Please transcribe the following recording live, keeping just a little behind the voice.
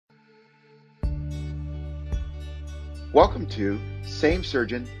Welcome to Same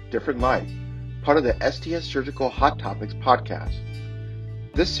Surgeon, Different Life, part of the STS Surgical Hot Topics podcast.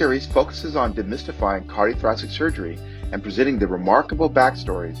 This series focuses on demystifying cardiothoracic surgery and presenting the remarkable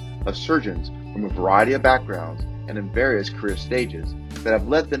backstories of surgeons from a variety of backgrounds and in various career stages that have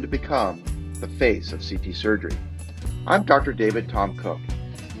led them to become the face of CT surgery. I'm Dr. David Tom Cook,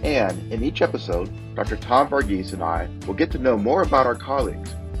 and in each episode, Dr. Tom Varghese and I will get to know more about our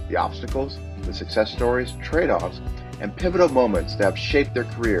colleagues, the obstacles, the success stories, trade-offs, and pivotal moments that have shaped their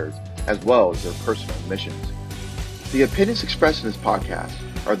careers as well as their personal missions. The opinions expressed in this podcast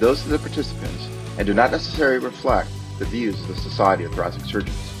are those of the participants and do not necessarily reflect the views of the Society of Thoracic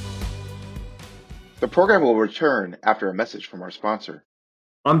Surgeons. The program will return after a message from our sponsor.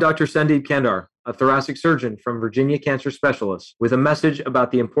 I'm Dr. Sandeep Kandar, a thoracic surgeon from Virginia Cancer Specialists, with a message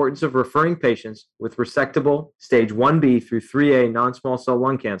about the importance of referring patients with resectable stage 1B through 3A non-small cell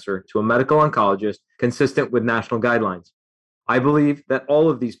lung cancer to a medical oncologist consistent with national guidelines. I believe that all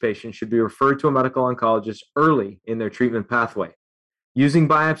of these patients should be referred to a medical oncologist early in their treatment pathway. Using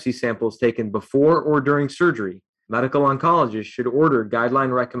biopsy samples taken before or during surgery, medical oncologists should order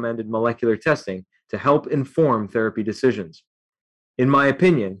guideline-recommended molecular testing to help inform therapy decisions. In my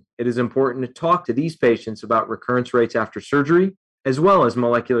opinion, it is important to talk to these patients about recurrence rates after surgery, as well as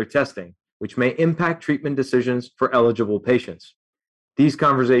molecular testing, which may impact treatment decisions for eligible patients. These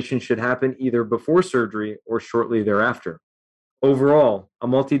conversations should happen either before surgery or shortly thereafter. Overall, a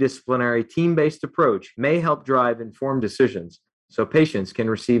multidisciplinary team-based approach may help drive informed decisions so patients can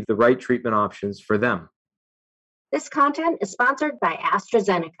receive the right treatment options for them. This content is sponsored by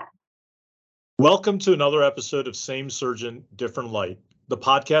AstraZeneca. Welcome to another episode of Same Surgeon, Different Light, the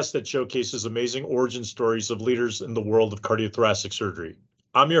podcast that showcases amazing origin stories of leaders in the world of cardiothoracic surgery.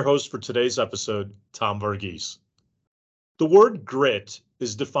 I'm your host for today's episode, Tom Varghese. The word grit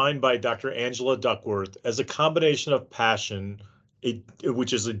is defined by Dr. Angela Duckworth as a combination of passion,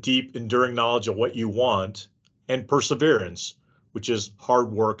 which is a deep, enduring knowledge of what you want, and perseverance, which is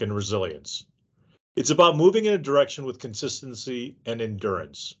hard work and resilience. It's about moving in a direction with consistency and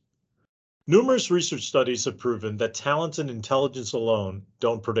endurance. Numerous research studies have proven that talent and intelligence alone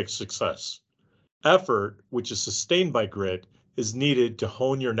don't predict success. Effort, which is sustained by grit, is needed to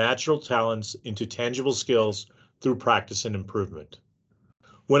hone your natural talents into tangible skills through practice and improvement.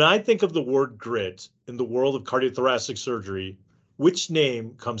 When I think of the word grit in the world of cardiothoracic surgery, which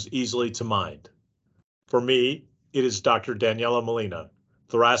name comes easily to mind? For me, it is Dr. Daniela Molina,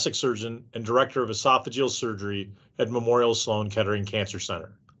 thoracic surgeon and director of esophageal surgery at Memorial Sloan Kettering Cancer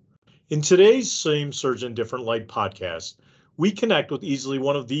Center. In today's Same Surgeon, Different Light podcast, we connect with easily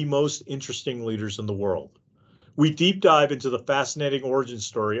one of the most interesting leaders in the world. We deep dive into the fascinating origin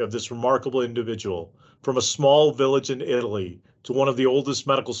story of this remarkable individual, from a small village in Italy to one of the oldest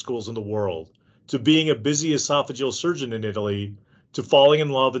medical schools in the world, to being a busy esophageal surgeon in Italy, to falling in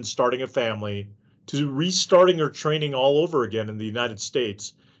love and starting a family, to restarting her training all over again in the United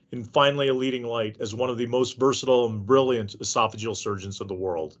States, and finally a leading light as one of the most versatile and brilliant esophageal surgeons in the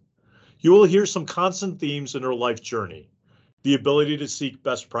world. You will hear some constant themes in her life journey: the ability to seek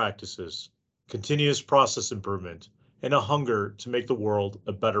best practices, continuous process improvement, and a hunger to make the world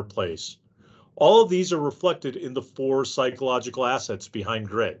a better place. All of these are reflected in the 4 psychological assets behind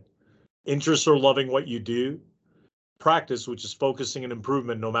grit: interest or loving what you do, practice, which is focusing on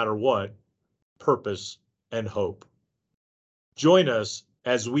improvement no matter what, purpose, and hope. Join us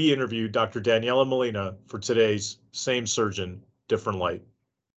as we interview Dr. Daniela Molina for today's Same Surgeon, Different Light.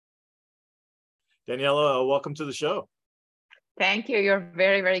 Daniela, welcome to the show. Thank you. You're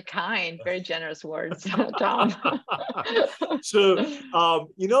very, very kind, very generous words, Tom. So,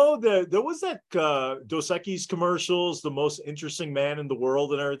 there was that Dos Equis commercials, the most interesting man in the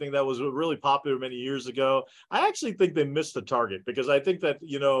world and everything, that was really popular many years ago. I actually think they missed the target, because I think that,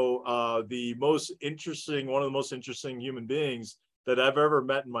 one of the most interesting human beings that I've ever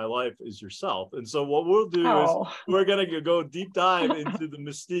met in my life is yourself. And so what we'll do is we're going to go deep dive into the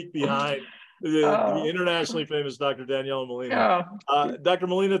mystique behind the internationally famous Dr. Daniela Molina. Dr.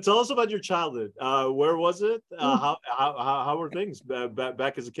 Molina, tell us about your childhood. Where was it? How were things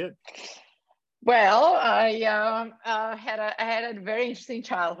back as a kid? Well, I had a very interesting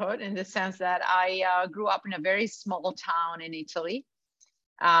childhood, in the sense that I grew up in a very small town in Italy.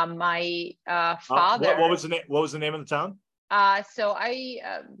 My father. What was the name of the town? So I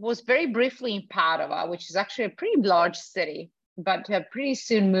was very briefly in Padova, which is actually a pretty large city, but pretty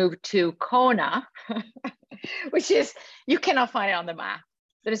soon moved to Kona, which is, you cannot find it on the map.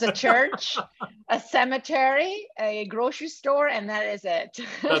 There's a church, a cemetery, a grocery store, and that is it.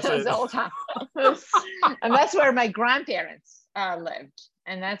 That's the whole town. And that's where my grandparents lived.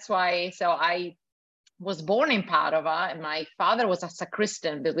 And that's why, so I was born in Padova, and my father was a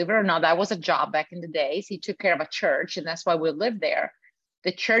sacristan. Believe it or not, that was a job back in the days. He took care of a church, and that's why we lived there.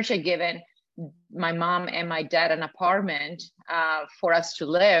 The church had given my mom and my dad an apartment for us to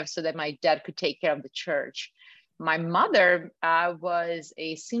live so that my dad could take care of the church. My mother was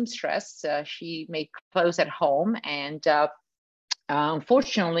a seamstress. She made clothes at home. And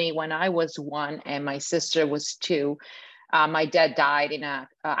unfortunately, when I was 1 and my sister was 2, my dad died in an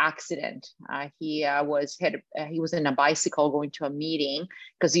accident. He was in a bicycle going to a meeting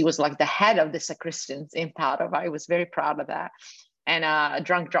because he was like the head of the sacristans in Padova. I was very proud of that. And a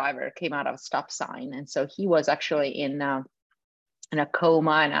drunk driver came out of a stop sign, and so he was actually in a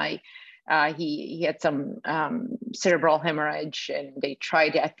coma. And he had some cerebral hemorrhage, and they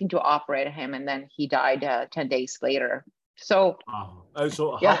tried, I think, to operate him, and then he died 10 days later. So,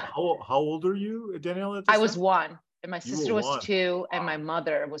 so yeah. How old are you, Danielle? I was 1, and my sister was 2, and my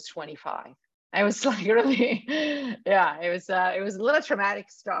mother was 25. I was like really, yeah. It was a little traumatic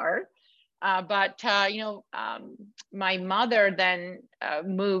start. But my mother then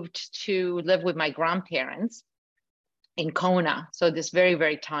moved to live with my grandparents in Kona, so this very,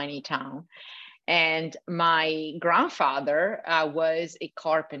 very tiny town. And my grandfather was a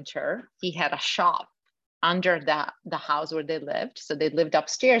carpenter. He had a shop under the house where they lived. So they lived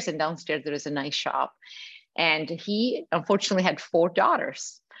upstairs, and downstairs there was a nice shop. And he unfortunately had 4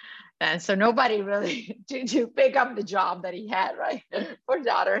 daughters. And so nobody really to pick up the job that he had, right? 4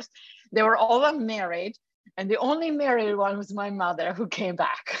 daughters. They were all unmarried. And the only married one was my mother, who came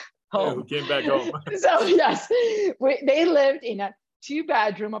back home. Yeah, who came back home. So yes, they lived in a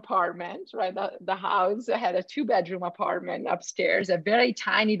 2-bedroom apartment, right? The house had a 2-bedroom apartment upstairs, a very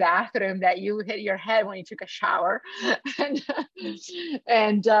tiny bathroom that you hit your head when you took a shower.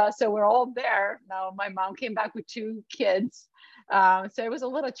 And so we're all there. Now my mom came back with 2 kids. So it was a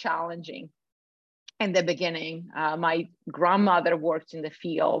little challenging in the beginning. My grandmother worked in the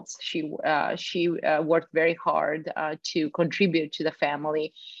fields. She worked very hard to contribute to the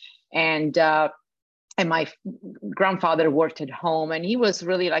family. And my grandfather worked at home, and he was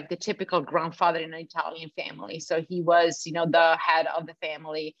really like the typical grandfather in an Italian family. So he was, the head of the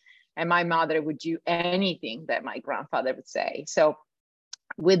family, and my mother would do anything that my grandfather would say. So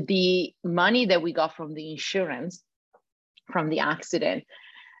with the money that we got from the insurance, from the accident,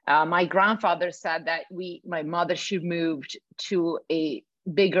 my grandfather said that my mother should move to a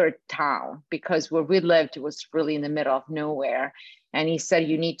bigger town, because where we lived was really in the middle of nowhere. And he said,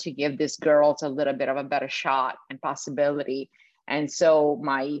 you need to give these girls a little bit of a better shot and possibility. And so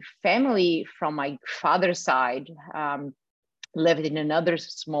my family from my father's side lived in another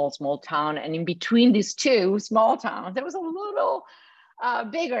small town. And in between these 2 small towns, there was a little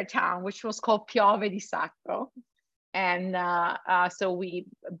bigger town, which was called Piove di Sacco. And so we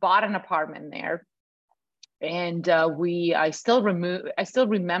bought an apartment there. And I still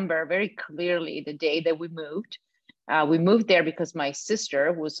remember very clearly the day that we moved. We moved there because my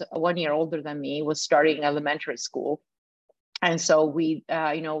sister, who was 1 year older than me, was starting elementary school. And so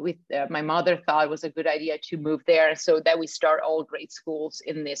my mother thought it was a good idea to move there so that we start all grade schools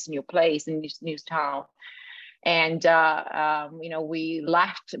in this new place, in this new town. And, we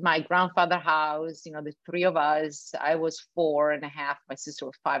left my grandfather's house, the 3 of us. I was 4.5, my sister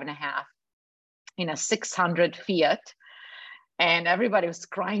was 5.5, in a 600 Fiat. And everybody was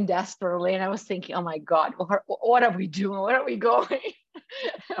crying desperately. And I was thinking, oh my God, what are we doing? Where are we going?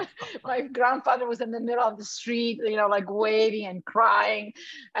 My grandfather was in the middle of the street, like waving and crying.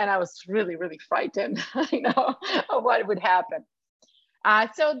 And I was really, really frightened, of what would happen.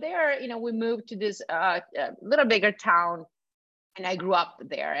 So there, we moved to this little bigger town, and I grew up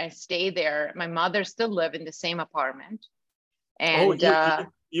there. I stayed there. My mother still lived in the same apartment. And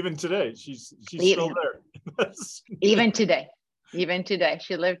even today, she's still there. Even today,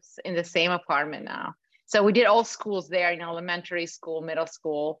 she lives in the same apartment now. So we did all schools there, elementary school, middle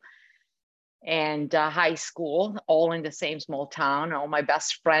school, and high school, all in the same small town. All my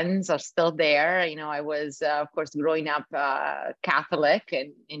best friends are still there. I was, of course, growing up Catholic,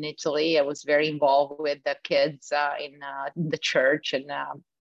 and in Italy, I was very involved with the kids in the church. And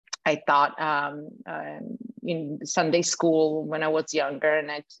I taught in Sunday school when I was younger, and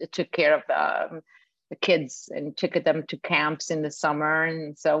I took care of the kids and took them to camps in the summer.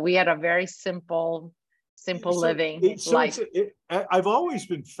 And so we had a very simple living life. I've always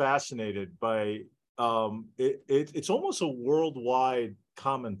been fascinated by it's almost a worldwide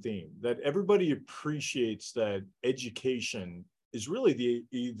common theme that everybody appreciates, that education is really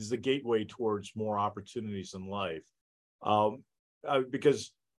the gateway towards more opportunities in life.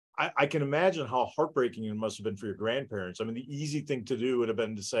 Because I can imagine how heartbreaking it must have been for your grandparents. I mean, the easy thing to do would have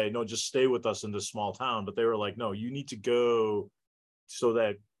been to say, no, just stay with us in this small town. But they were like, no, you need to go so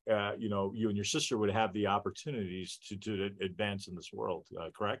that, you and your sister would have the opportunities to advance in this world.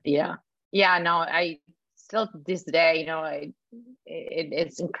 Correct? Yeah. Yeah. No, I still to this day,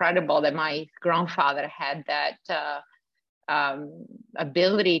 it's incredible that my grandfather had that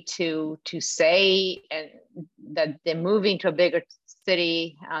ability to say, and that they're moving to a bigger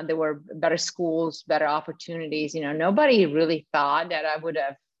city, there were better schools, better opportunities. Nobody really thought that I would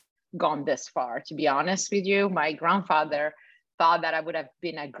have gone this far, to be honest with you. My grandfather thought that I would have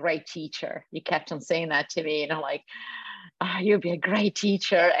been a great teacher. He kept on saying that to me, like, you'll be a great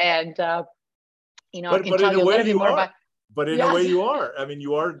teacher. And I can tell you a little bit more about. But in a way you are. I mean,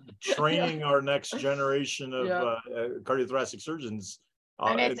 you are training our next generation of cardiothoracic surgeons.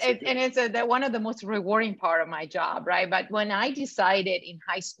 And it's one of the most rewarding part of my job, right? But when I decided in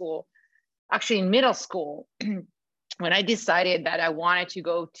high school, actually in middle school, when I decided that I wanted to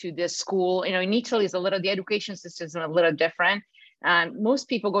go to this school, in Italy the education system is a little different. Most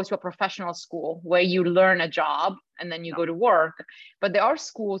people go to a professional school where you learn a job and then you go to work. But there are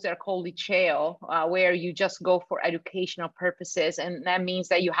schools that are called liceo, where you just go for educational purposes. And that means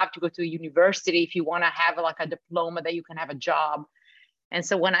that you have to go to a university if you want to have like a diploma that you can have a job. And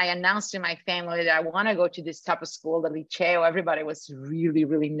so when I announced to my family that I want to go to this type of school, the liceo, everybody was really,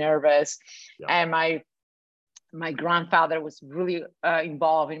 really nervous. Yeah. And my grandfather was really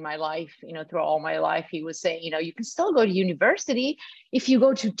involved in my life, through all my life. He was saying, you can still go to university. If you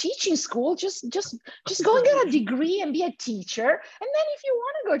go to teaching school, just go and get a degree and be a teacher. And then if you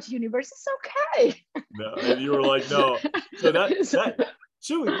want to go to university, it's okay. No, and you were like, no. So that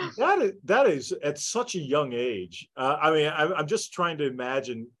is at such a young age. I'm just trying to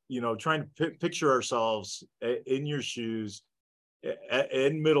imagine, trying to picture ourselves in your shoes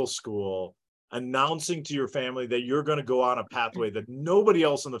in middle school, announcing to your family that you're going to go on a pathway that nobody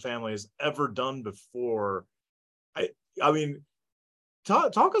else in the family has ever done before. I mean,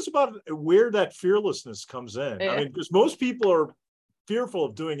 talk us about where that fearlessness comes in. Yeah. I mean, because most people are fearful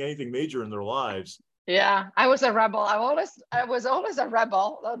of doing anything major in their lives. Yeah, I was a rebel. I was always a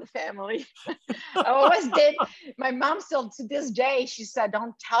rebel of the family. I always did. My mom still, to this day, she said,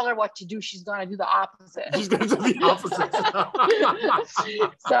 "Don't tell her what to do. She's going to do the opposite." She's going to do the opposite.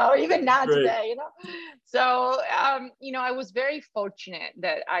 So even now today, So, I was very fortunate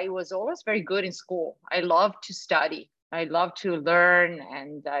that I was always very good in school. I loved to study. I loved to learn,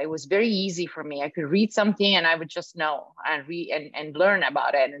 and it was very easy for me. I could read something and I would just know and read and learn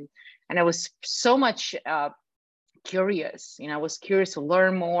about it. And I was so much curious. I was curious to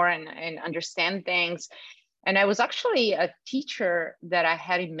learn more and understand things. And I was actually a teacher that I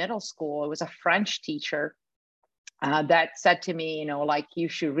had in middle school. It was a French teacher that said to me, you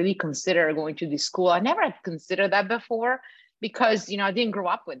should really consider going to this school. I never had considered that before because, I didn't grow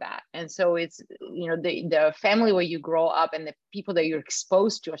up with that. And so it's, the family where you grow up and the people that you're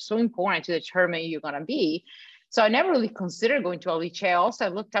exposed to are so important to determine who you're going to be. So I never really considered going to a liceo. Also, I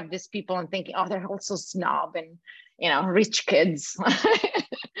looked up these people and thinking, oh, they're also snob and, rich kids.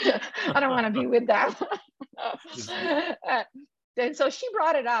 I don't want to be with them. And so she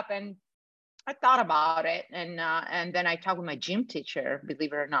brought it up and I thought about it. And then I talked with my gym teacher,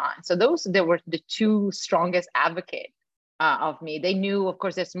 believe it or not. So they were the two strongest advocates of me. They knew, of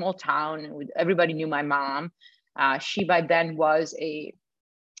course, a small town. Everybody knew my mom. She by then was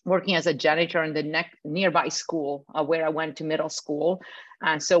working as a janitor in the nearby school where I went to middle school.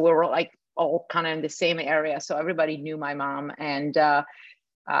 And so we were like all kind of in the same area. So everybody knew my mom and,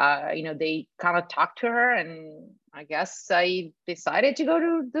 they kind of talked to her and I guess I decided to go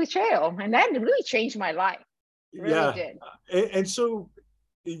to the jail and that really changed my life. It really did. And so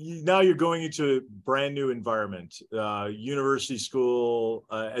now you're going into a brand new environment, university school.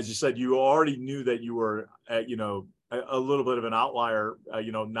 As you said, you already knew that you were, a little bit of an outlier,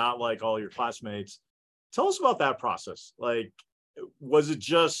 not like all your classmates. Tell us about that process. Like, was it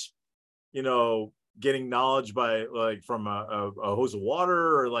just, getting knowledge by from a hose of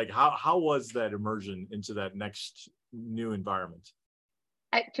water, or how was that immersion into that next new environment?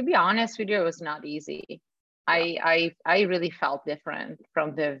 To be honest with you, it was not easy. I really felt different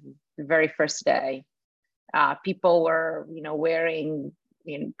from the very first day. People were, wearing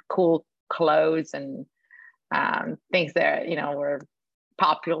cool clothes and things that were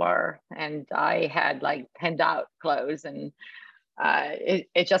popular, and I had handout clothes, and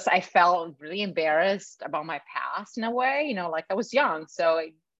it just, I felt really embarrassed about my past in a way. I was young, so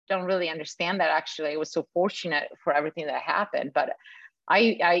I don't really understand that. Actually, I was so fortunate for everything that happened, but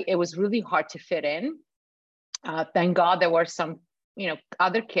it was really hard to fit in. Thank God there were some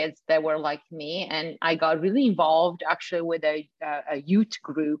other kids that were like me. And I got really involved actually with a youth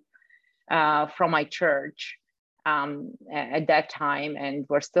group from my church at that time. And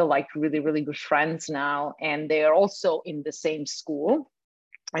we're still like really, really good friends now. And they are also in the same school.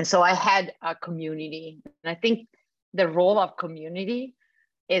 And so I had a community. And I think the role of community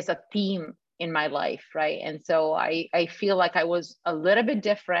is a theme in my life, right? And so I feel like I was a little bit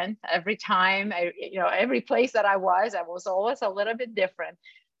different every time. Every place that I was always a little bit different,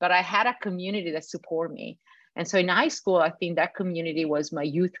 but I had a community that supported me. And so in high school, I think that community was my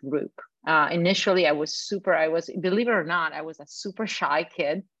youth group. Initially, believe it or not, I was a super shy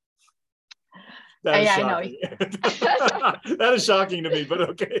kid. That is shocking. That is shocking to me, but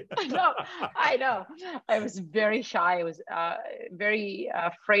okay. I know. I was very shy. I was very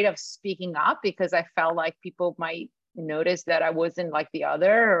afraid of speaking up because I felt like people might notice that I wasn't like the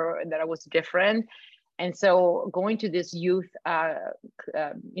other or that I was different. And so going to this youth,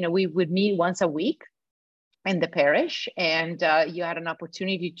 we would meet once a week in the parish, and you had an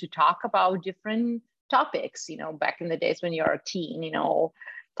opportunity to talk about different topics. Back in the days when you're a teen,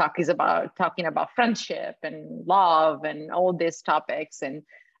 talking about friendship and love and all these topics. And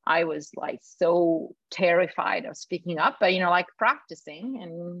I was like so terrified of speaking up, but like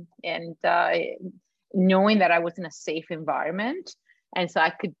practicing and knowing that I was in a safe environment, and so I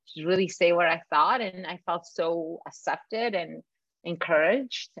could really say what I thought, and I felt so accepted and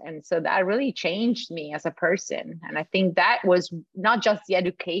encouraged. And so that really changed me as a person. And I think that was not just the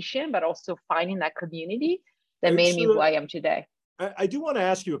education, but also finding that community that made me who I am today. I do want to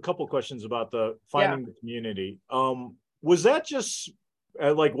ask you a couple questions about the finding the community. Was that just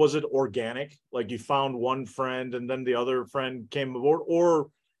was it organic? Like you found one friend and then the other friend came aboard,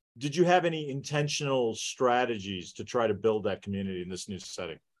 or did you have any intentional strategies to try to build that community in this new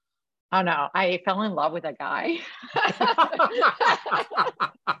setting? Oh no, I fell in love with a guy.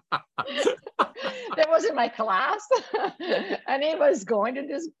 That was in my class, and he was going to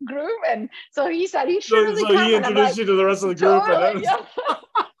this group, and so he said he should really come. So he introduced you to the rest of the group. Totally,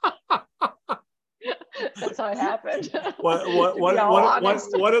 That's how it happened.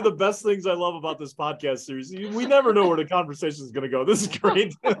 One of the best things I love about this podcast series, we never know where the conversation is going to go. This is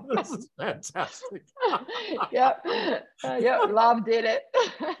great. This is fantastic. Yep. Love did it.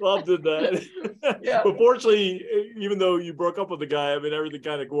 Love did that. Yep. But fortunately, even though you broke up with the guy, I mean, everything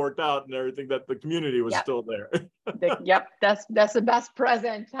kind of worked out and everything, that the community was still there. That's the best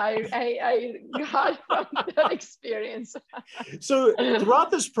present I got from that experience. So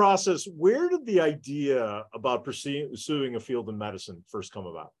throughout this process, where did the idea about pursuing a field in medicine first come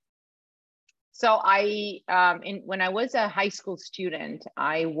about? So when I was a high school student,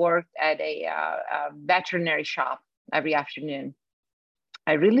 I worked at a veterinary shop every afternoon.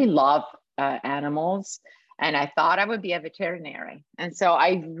 I really love animals, and I thought I would be a veterinarian. And so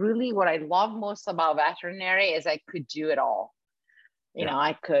what I love most about veterinary is I could do it all.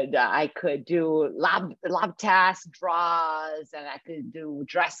 I could do lab tests, draws, and I could do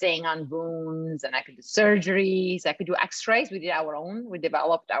dressing on wounds, and I could do surgeries. I could do X-rays. We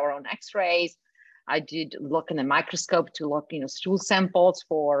developed our own X-rays. I did look in the microscope to look, stool samples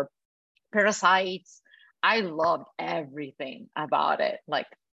for parasites. I loved everything about it, like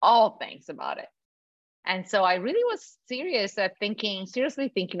all things about it. And so I really was seriously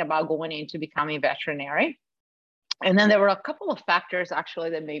thinking about going into becoming a veterinarian. And then there were a couple of factors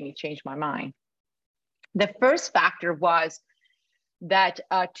actually that made me change my mind. The first factor was that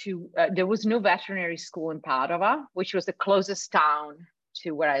there was no veterinary school in Padova, which was the closest town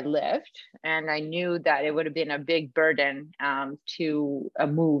to where I lived. And I knew that it would have been a big burden to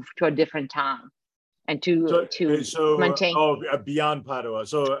move to a different town and to maintain. Beyond Padova.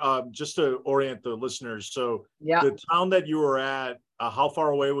 So just to orient the listeners. So the town that you were at, how far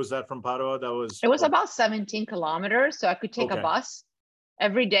away was that from Padova? It was about 17 kilometers. So I could take a bus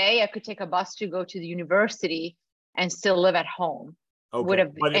every day. I could take a bus to go to the university and still live at home. Okay.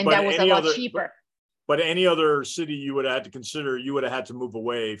 That was a lot cheaper. But any other city you would have had to consider, you would have had to move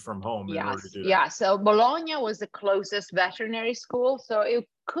away from home in order to do that. Yeah. So Bologna was the closest veterinary school. So it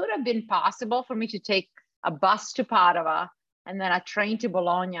could have been possible for me to take a bus to Padova and then a train to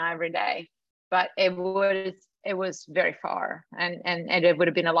Bologna every day. But it was very far, and it would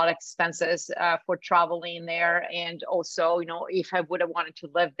have been a lot of expenses for traveling there. And also, if I would have wanted to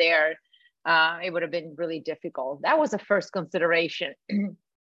live there, it would have been really difficult. That was the first consideration.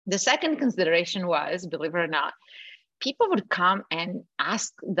 The second consideration was, believe it or not, people would come and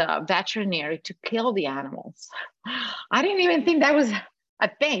ask the veterinary to kill the animals. I didn't even think that was a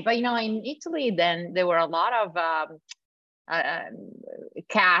thing. But, in Italy, then there were a lot of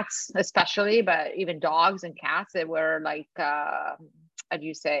cats especially, but even dogs and cats that were like, how do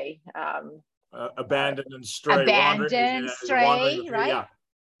you say? Abandoned and stray. Wandering, right? Yeah.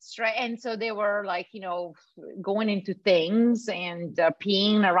 Stray. And so they were like, going into things and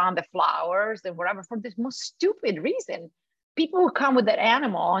peeing around the flowers and whatever for this most stupid reason. People would come with that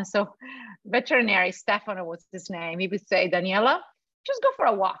animal. And so veterinary Stefano was his name. He would say, Daniela, just go for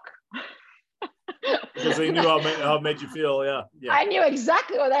a walk. Because they knew how it made you feel. Yeah. I knew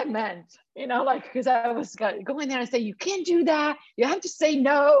exactly what that meant, because I was going there and say, you can't do that. You have to say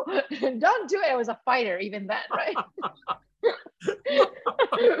no. Don't do it. I was a fighter even then, right?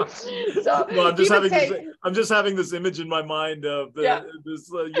 So no, I'm just having this image in my mind of this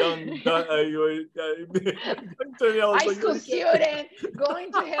young high school student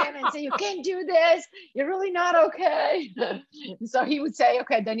going to him and say, you can't do this. You're really not okay. So he would say,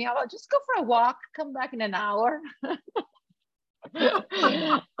 okay, Daniela, just go for a walk. Come back in an hour.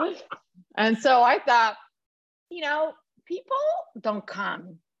 And so I thought, people don't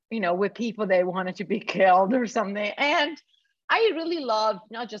come, with people they wanted to be killed or something. And I really loved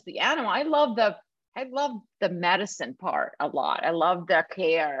not just the animal. I love the medicine part a lot. I love the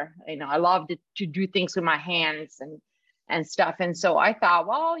care. I loved to do things with my hands and stuff. And so I thought,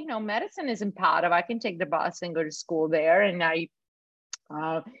 well, medicine is in Padua. I can take the bus and go to school there, and I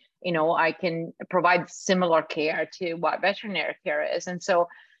can provide similar care to what veterinary care is. And so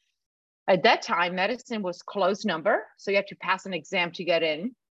at that time, medicine was closed number, so you have to pass an exam to get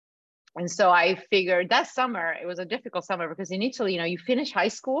in. And so I figured that summer, it was a difficult summer because in Italy, you finish high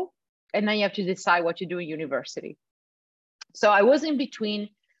school and then you have to decide what to do in university. So I was in between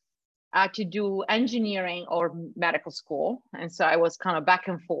to do engineering or medical school. And so I was kind of back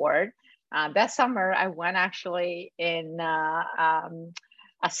and forth. That summer, I went actually in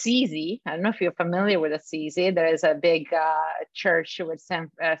Assisi. I don't know if you're familiar with Assisi. There is a big church with St.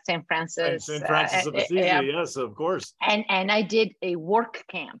 Francis. St. Francis of Assisi, yes, of course. And I did a work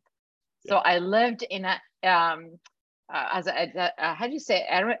camp. So I lived in as a how do you say,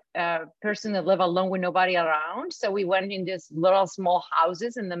 a person that live alone with nobody around. So we went in these little small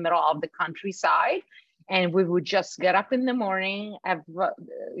houses in the middle of the countryside, and we would just get up in the morning, have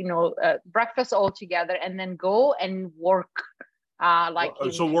breakfast all together, and then go and work.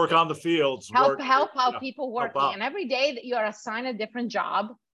 Work on the fields. Help out people working, and every day that you are assigned a different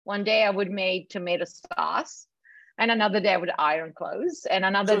job. One day I would make tomato sauce. And another day I would iron clothes, and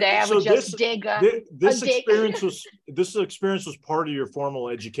another day I would just dig. This experience was part of your formal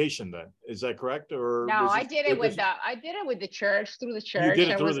education. Then is that correct? Or no, I did it with the church, through the church. You did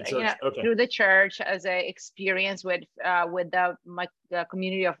it through the church. Okay. Through the church as an experience with the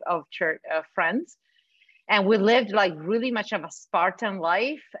community of church friends, and we lived like really much of a Spartan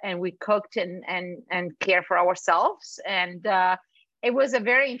life, and we cooked and cared for ourselves, and it was a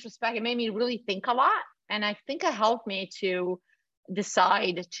very introspective. It made me really think a lot. And I think it helped me to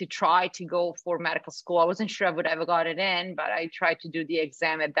decide to try to go for medical school. I wasn't sure I would ever got it in, but I tried to do the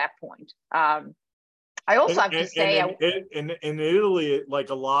exam at that point. I also have to say, in Italy, like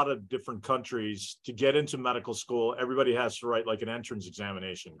a lot of different countries, to get into medical school, everybody has to write like an entrance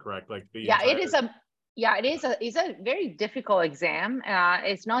examination, correct? Like it is a very difficult exam.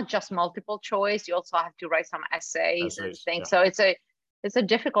 It's not just multiple choice. You also have to write some essays and things. Yeah. So it's a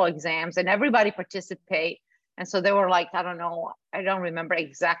difficult exams, and everybody participate. And so there were like, I don't remember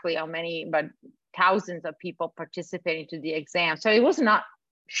exactly how many, but thousands of people participating to the exam. So it was not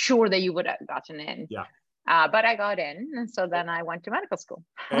sure that you would have gotten in. Yeah. But I got in. And so then I went to medical school.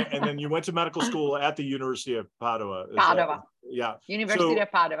 and then you went to medical school at the University of Padua. University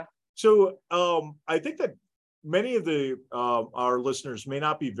of Padua. So I think that many of our listeners may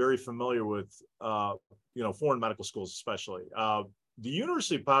not be very familiar with, foreign medical schools, especially. The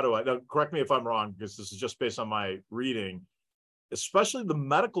University of Padua, now correct me if I'm wrong, because this is just based on my reading, especially the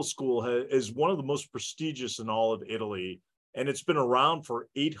medical school is one of the most prestigious in all of Italy, and it's been around for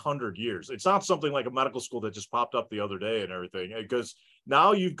 800 years. It's not something like a medical school that just popped up the other day and everything, because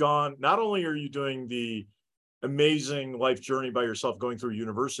now you've gone, not only are you doing the amazing life journey by yourself going through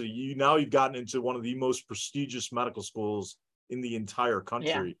university, you've gotten into one of the most prestigious medical schools in the entire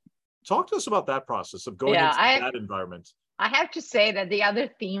country. Yeah. Talk to us about that process of going into that environment. I have to say that the other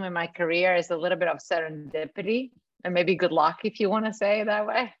theme in my career is a little bit of serendipity, and maybe good luck, if you want to say it that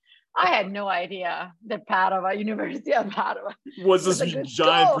way. I had no idea that Padova, University of Padova, Was this a good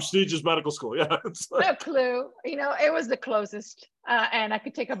giant, school. prestigious medical school? Yeah. No clue. It was the closest, and I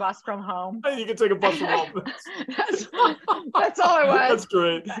could take a bus from home. You can take a bus from home. That's all it was. That's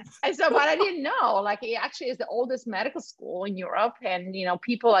great. And so, but I didn't know, like, it actually is the oldest medical school in Europe. And,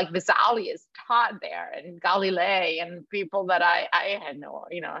 people like Vesalius taught there, and Galilei, and people that I had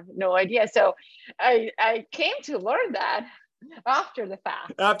no idea. So I came to learn that after the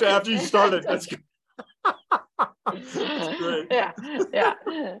fact. After you started. That's good. That's great. Yeah.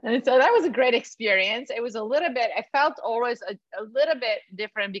 And so that was a great experience. It was I felt always a little bit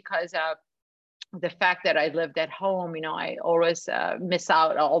different because of the fact that I lived at home. I always miss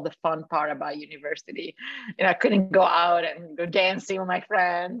out all the fun part about university. I couldn't go out and go dancing with my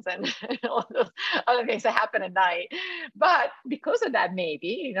friends and all those other things that happen at night. But because of that,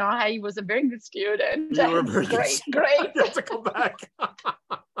 maybe, I was a very good student. You were very great. You have to come back.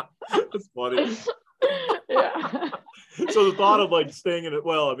 That's funny. Yeah. So the thought of like staying in it,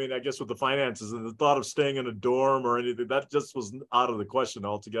 I guess with the finances and the thought of staying in a dorm or anything, that just was out of the question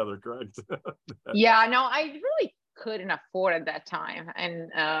altogether, correct? Yeah, no, I really couldn't afford at that time.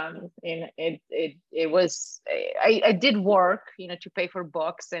 And it was, I did work, to pay for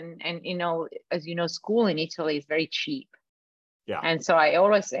books and as school in Italy is very cheap. Yeah. And so I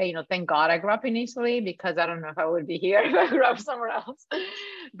always say, thank God I grew up in Italy, because I don't know if I would be here if I grew up somewhere else.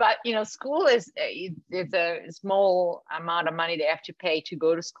 But, school it's a small amount of money they have to pay to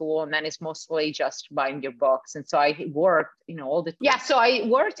go to school. And then it's mostly just buying your books. And so I worked, all the time. Yeah. So I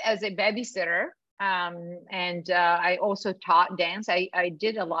worked as a babysitter. And I also taught dance. I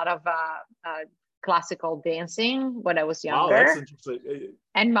did a lot of classical dancing when I was younger. Wow, that's interesting.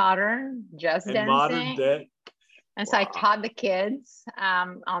 And modern, just dancing. Modern day. And so I taught the kids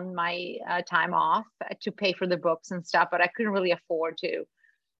on my time off to pay for the books and stuff, but I couldn't really afford to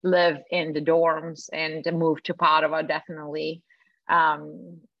live in the dorms and to move to Padova, definitely.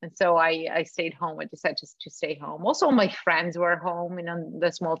 And so I stayed home. I decided to stay home. Also, my friends were home in the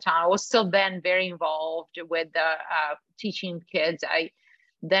small town. I was still then very involved with teaching kids. I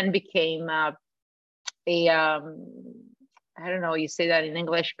then became I don't know, you say that in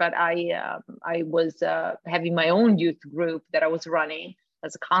English, but I was having my own youth group that I was running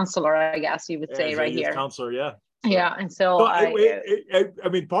as a counselor, I guess you would say, right here. Counselor, yeah. Yeah, and so I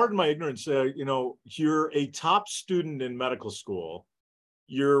mean, pardon my ignorance. You're a top student in medical school.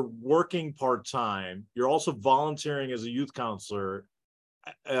 You're working part-time. You're also volunteering as a youth counselor.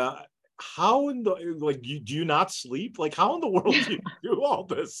 How in the do you not sleep? Like, how in the world do you do all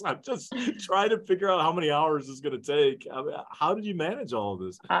this? I'm just trying to figure out how many hours it's going to take. How did you manage all of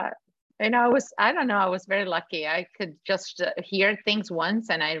this? I don't know. I was very lucky. I could just hear things once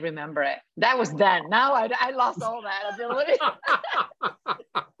and I remember it. That was then. Now I lost all that ability.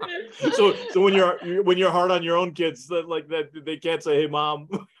 So when you're hard on your own kids, that they can't say, "Hey, Mom,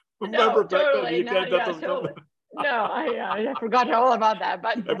 remember back then you can't." That doesn't come. No, I forgot all about that.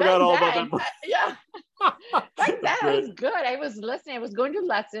 But I forgot all about that. Yeah. Back then I was good. I was listening. I was going to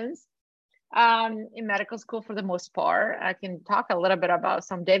lessons in medical school for the most part. I can talk a little bit about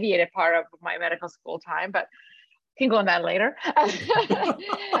some deviated part of my medical school time, but can go on that later. So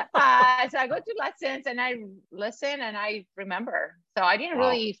I go to lessons and I listen and I remember. So I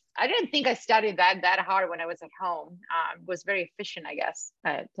didn't think I studied that hard when I was at home. Was very efficient, I guess,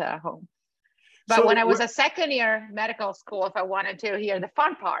 at home. But when I was a second year medical school, if I wanted to hear the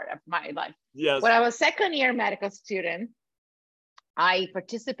fun part of my life, yes. When I was second year medical student, I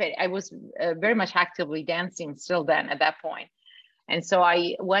participated. I was very much actively dancing still then at that point. And so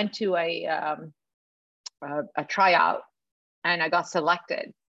I went to a tryout and I got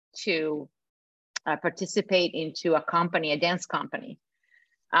selected to participate into a dance company.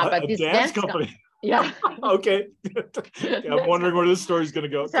 But this dance company? Yeah. Okay. I'm wondering where this story is going to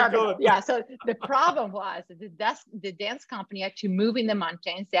go. So so the problem was the dance company had to move in the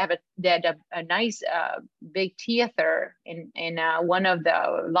mountains. They had a nice big theater in one of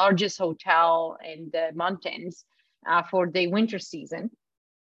the largest hotel in the mountains for the winter season.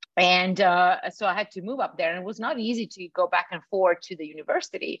 And so I had to move up there, and it was not easy to go back and forth to the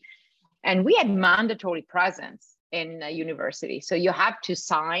university. And we had mandatory presence in a university. So you have to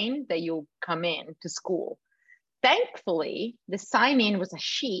sign that you come in to school. Thankfully, the sign-in was a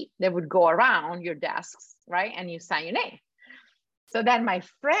sheet that would go around your desks, right? And you sign your name. So then my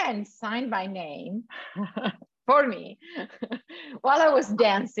friend signed my name for me while I was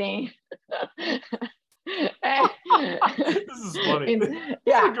dancing. This is funny. This is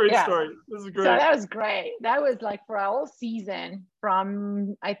a great story. This is great. So that was great. That was like for a whole season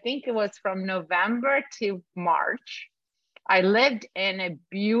I think it was from November to March. I lived in a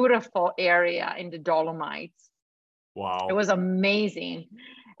beautiful area in the Dolomites. Wow. It was amazing.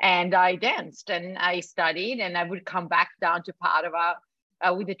 And I danced and I studied, and I would come back down to Padua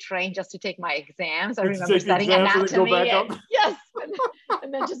with the train just to take my exams. I remember studying anatomy. Yes.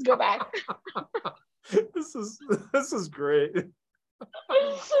 And then just go back. This is great.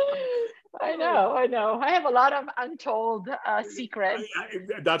 I know. I have a lot of untold secrets.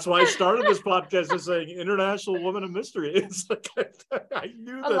 That's why I started this podcast just saying international woman of mystery. It's like I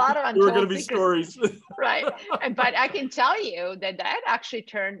knew that there were going to be stories. Right. But I can tell you that actually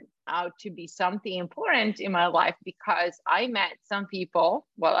turned out to be something important in my life, because I met some people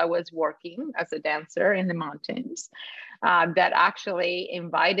while I was working as a dancer in the mountains that actually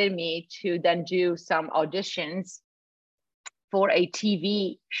invited me to then do some auditions for a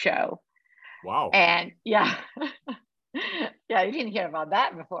TV show. Wow. And yeah, you didn't hear about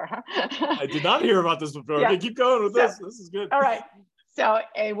that before, huh? I did not hear about this before. Yeah. Okay, keep going with this. This is good. All right. So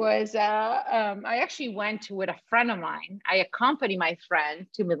it was, I actually went with a friend of mine. I accompanied my friend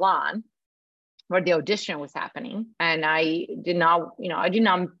to Milan where the audition was happening. And I did not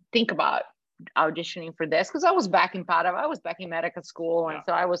think about auditioning for this because I was back in Padua. I was back in medical school. And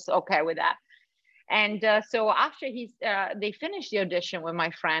so I was okay with that. And so after they finished the audition with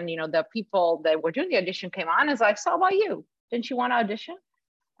my friend, the people that were doing the audition came on and was like, so about you? Didn't you want to audition?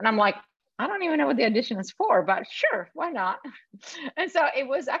 And I'm like, I don't even know what the audition is for, but sure, why not? And so it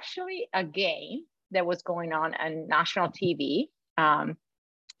was actually a game that was going on national TV.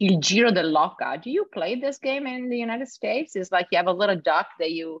 Il Giro dell'Oca. Do you play this game in the United States? It's like you have a little duck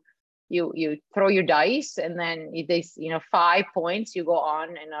that you throw your dice, and then there's 5 points. You go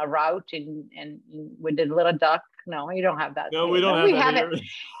on in a route, and with the little duck. No, you don't have that. No, we don't have that.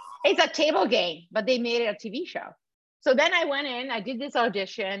 It's a table game, but they made it a TV show. So then I went in. I did this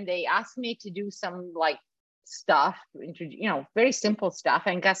audition. They asked me to do some stuff, very simple stuff.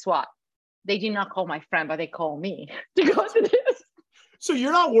 And guess what? They did not call my friend, but they called me to go to this. So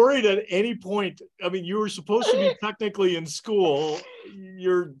you're not worried at any point. I mean, you were supposed to be technically in school.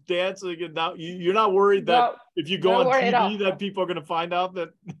 You're dancing, and now you're not worried that if you go on TV that people are going to find out that.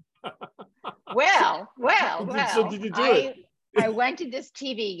 Well. So did you do it? I went to this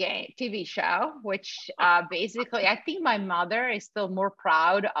TV show, which basically I think my mother is still more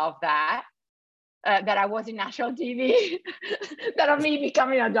proud of that I was in national TV than of me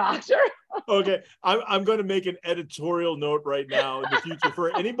becoming a doctor. Okay, I'm going to make an editorial note right now in the future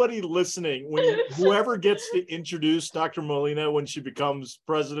for anybody listening. Whoever gets to introduce Dr. Molina when she becomes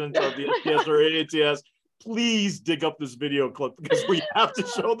president of the STS or AATS, please dig up this video clip because we have to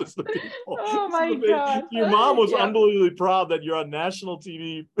show this to people. Oh my God. Your mom was unbelievably proud that you're on national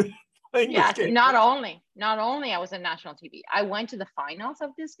TV. Yeah, not only I was on national TV, I went to the finals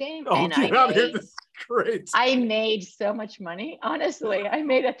of this game. And this is great. I made so much money. Honestly, I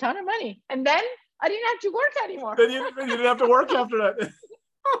made a ton of money. And then I didn't have to work anymore. Then you didn't have to work after that.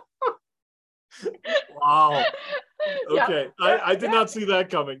 Wow. Okay. I did not see that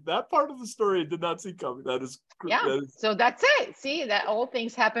coming. That part of the story I did not see coming. That is So that's it. See, that all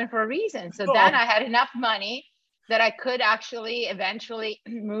things happen for a reason. So then I had enough money that I could actually eventually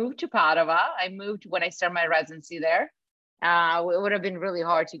move to Padua. I moved when I started my residency there. It would have been really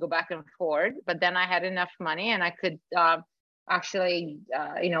hard to go back and forth, but then I had enough money and I could actually,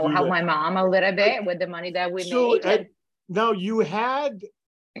 help my mom a little bit with the money that we made. Now you had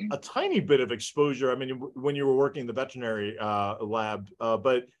a tiny bit of exposure. I mean, when you were working in the veterinary lab,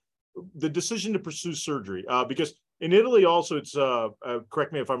 but the decision to pursue surgery, because in Italy also it's,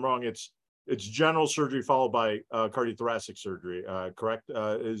 correct me if I'm wrong, it's general surgery followed by cardiothoracic surgery, correct?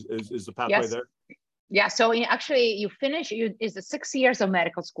 Is the pathway there? Yeah, so actually you finish, it's the 6 years of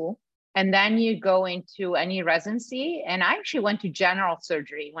medical school, and then you go into any residency. And I actually went to general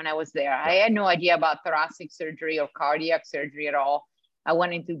surgery when I was there. I had no idea about thoracic surgery or cardiac surgery at all. I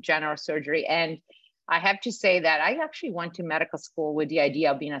went into general surgery. And I have to say that I actually went to medical school with the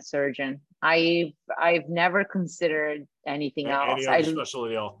idea of being a surgeon. I've never considered anything else. Any other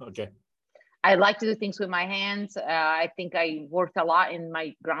specialty at all? Okay. I like to do things with my hands. I think I worked a lot in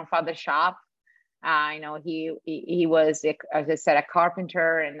my grandfather's shop. He was, as I said, a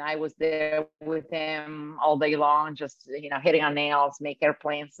carpenter, and I was there with him all day long, just, hitting on nails, make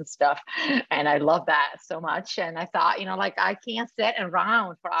airplanes and stuff. And I love that so much. And I thought, I can't sit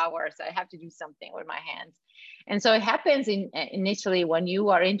around for hours. I have to do something with my hands. And so it happens initially when you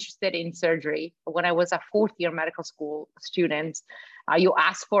are interested in surgery. When I was a fourth year medical school student, you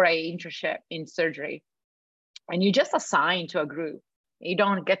ask for an internship in surgery, and you just assign to a group. You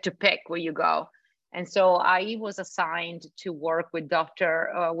don't get to pick where you go. And so I was assigned to work with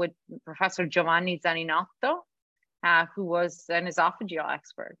Professor Giovanni Zaninotto. who was an esophageal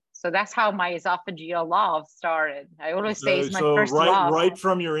expert. So that's how my esophageal love started. I always say it's my first love. Right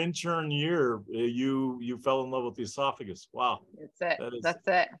from your intern year, you fell in love with the esophagus. Wow. That's it. That's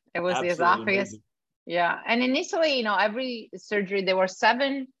it. It was the esophagus. Amazing. Yeah. And initially, every surgery, there were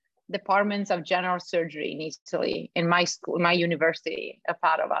 7 departments of general surgery in Italy, in my school, my university of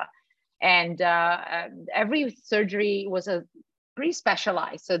Padova. And every surgery was a pretty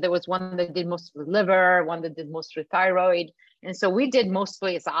specialized. So there was one that did most of the liver, one that did most of the thyroid. And so we did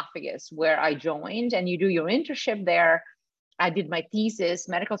mostly esophagus where I joined, and you do your internship there. I did my thesis,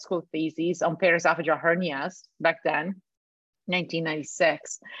 medical school thesis on paraesophageal hernias back then,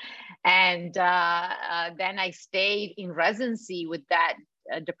 1996. And then I stayed in residency with that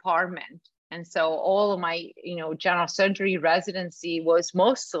department. And so all of my, general surgery residency was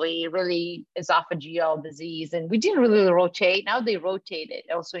mostly really esophageal disease. And we didn't really rotate. Now they rotated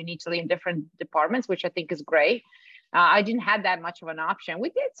also in Italy in different departments, which I think is great. I didn't have that much of an option. We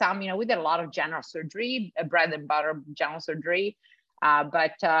did some, we did a lot of general surgery, bread and butter general surgery.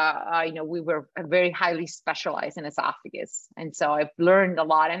 But we were very highly specialized in esophagus. And so I've learned a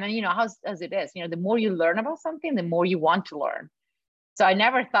lot. And then, as it is, the more you learn about something, the more you want to learn. So I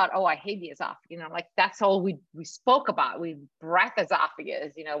never thought, I hate the esophagus. That's all we spoke about. We breath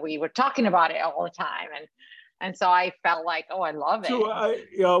esophagus. We were talking about it all the time, and so I felt like, I love it.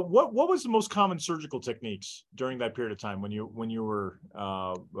 So, what was the most common surgical techniques during that period of time when you were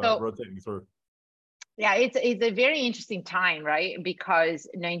rotating through? Yeah, it's a very interesting time, right? Because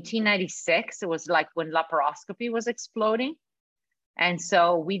 1996 it was like when laparoscopy was exploding. And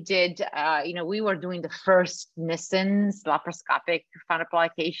so we did, we were doing the first Nissens, laparoscopic fund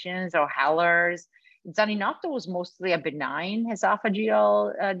applications, or Hellers. Zaninotto was mostly a benign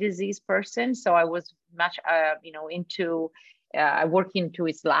esophageal disease person. So I was much, into working into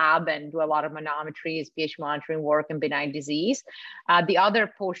his lab and do a lot of manometries, pH monitoring work, and benign disease. The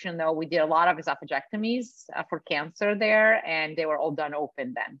other portion, though, we did a lot of esophagectomies for cancer there, and they were all done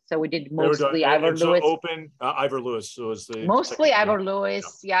open then. So we did mostly Ivor Lewis. So open, Ivor Lewis was the mostly Ivor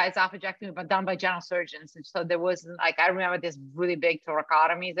Lewis, esophagectomy, but done by general surgeons. And so there was I remember this really big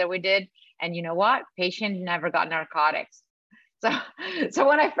thoracotomies that we did, and you know what? Patient never got narcotics. So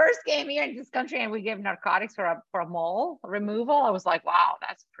when I first came here in this country and we gave narcotics for a mole removal, I was like, wow,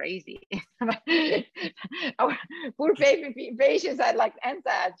 that's crazy. Poor patients had like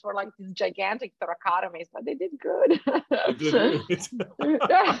NSAIDs for like these gigantic thoracotomies, but they did good.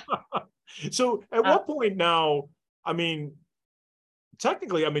 So at what point now,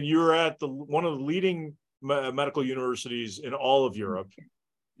 technically, you're at one of the leading medical universities in all of Europe.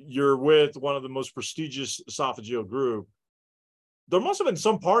 You're with one of the most prestigious esophageal group. There must have been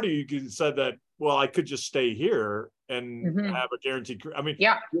some part of you who said that, well, I could just stay here and have a guaranteed career.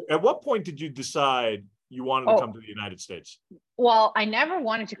 At what point did you decide you wanted to come to the United States? Well, I never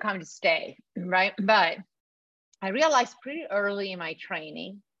wanted to come to stay, right? But I realized pretty early in my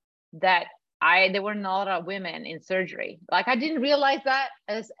training that there were not a lot of women in surgery. I didn't realize that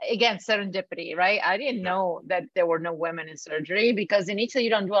as, again, serendipity, right? I didn't know that there were no women in surgery because in Italy, you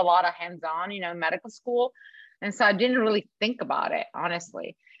don't do a lot of hands-on, medical school. And so I didn't really think about it,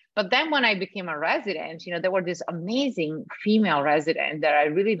 honestly. But then when I became a resident, there were this amazing female resident that I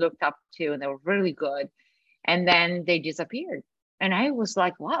really looked up to, and they were really good. And then they disappeared. And I was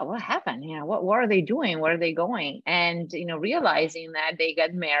like, wow, what happened? What are they doing? Where are they going? And, realizing that they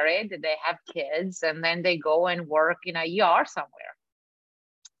get married, they have kids, and then they go and work in a ER somewhere.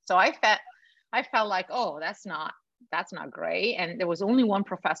 So I felt like, that's not great. And there was only one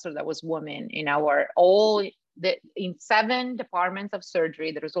professor that was woman in in 7 departments of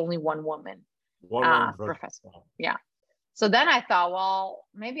surgery. There was only one woman professor. Yeah. So then I thought, well,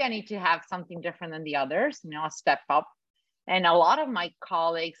 maybe I need to have something different than the others, a step up. And a lot of my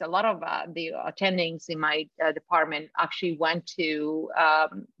colleagues, a lot of the attendings in my department actually went to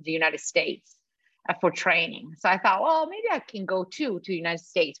the United States for training. So I thought, well, maybe I can go to the United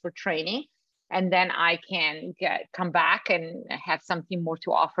States for training. And then I can come back and have something more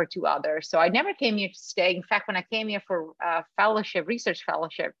to offer to others. So I never came here to stay. In fact, when I came here for research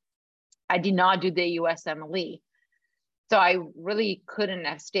fellowship, I did not do the USMLE. So I really couldn't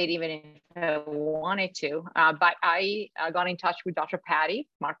have stayed even if I wanted to. But I got in touch with Dr. Patti.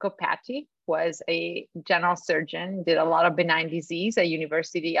 Marco Patti was a general surgeon, did a lot of benign disease at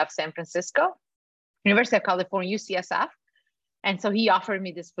University of San Francisco, University of California, UCSF. And so he offered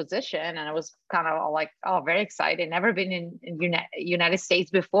me this position, and I was kind of like, very excited. Never been in United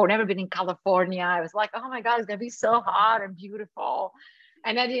States before, never been in California. I was like, oh my God, it's gonna be so hot and beautiful.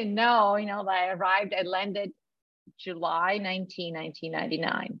 And I didn't know, that I landed July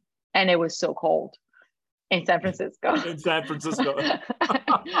 1999, and it was so cold. in San Francisco. In San Francisco.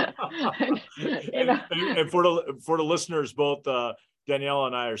 You know. And for the listeners, both Danielle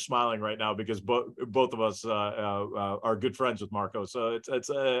and I are smiling right now because both of us are good friends with Marco. So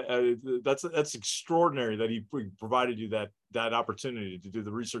that's extraordinary that he provided you that opportunity to do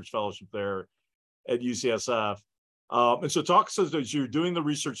the research fellowship there at UCSF. And so as you're doing the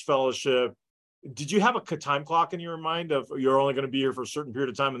research fellowship, did you have a time clock in your mind of you're only going to be here for a certain period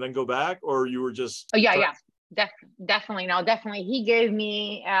of time and then go back, or you were just? Oh yeah. Definitely. No, definitely. He gave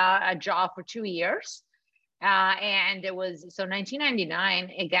me a job for 2 years. And it was, so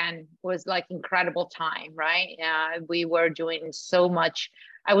 1999, again, was like incredible time, right? We were doing so much.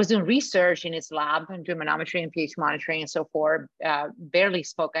 I was doing research in his lab and doing manometry and pH monitoring and so forth. Barely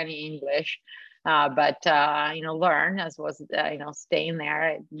spoke any English, but learn as was, staying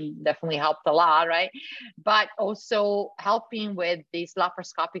there. It definitely helped a lot, right? But also helping with these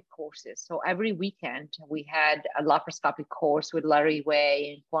laparoscopic courses. So every weekend we had a laparoscopic course with Larry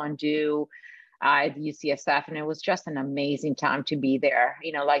Way and Quan Du at UCSF, and it was just an amazing time to be there.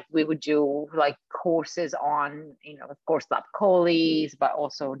 Like we would do like courses on, of course, lap choles, but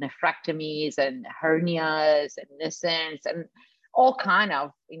also nephrectomies and hernias and Nissens and all kind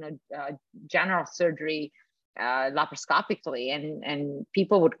of, general surgery laparoscopically. And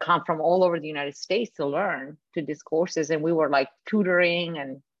people would come from all over the United States to learn to these courses. And we were like tutoring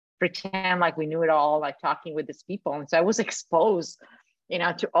and pretend like we knew it all, like talking with these people. And so I was exposed,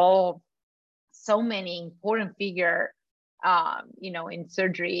 to so many important figure, in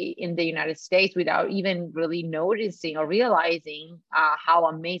surgery in the United States without even really noticing or realizing how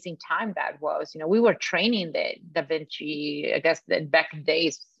amazing time that was. We were training the Da Vinci, I guess that back in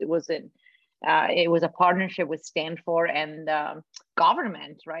days, it was a partnership with Stanford and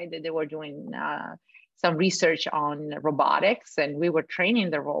government, right? That they were doing some research on robotics, and we were training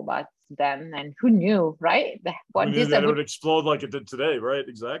the robots then, and who knew, right? Who knew that it would explode like it did today, right?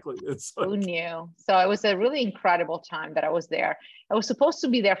 Exactly. It's like... Who knew? So it was a really incredible time that I was there. I was supposed to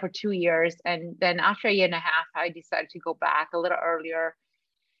be there for 2 years, and then after a year and a half, I decided to go back a little earlier.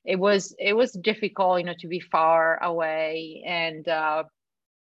 It was difficult, to be far away, and I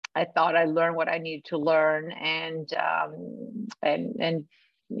thought I learned what I needed to learn, and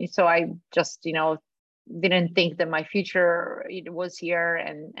so I just, didn't think that my future was here,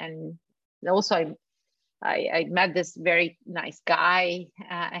 and also I met this very nice guy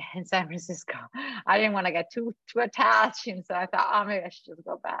in San Francisco. I didn't want to get too attached, and so I thought, maybe I should just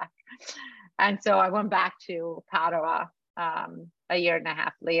go back. And so I went back to Padua a year and a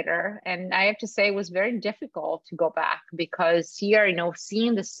half later, and I have to say it was very difficult to go back because here,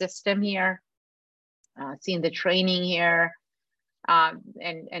 seeing the system here, seeing the training here.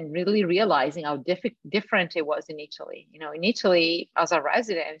 And really realizing how different it was in Italy. In Italy, as a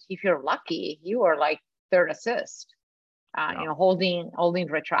resident, if you're lucky, you are like third assist, holding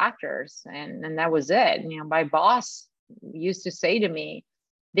retractors, and that was it. My boss used to say to me,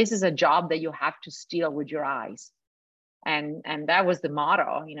 "This is a job that you have to steal with your eyes," and that was the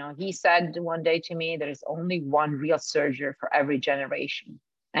motto. He said one day to me, "There is only one real surgeon for every generation."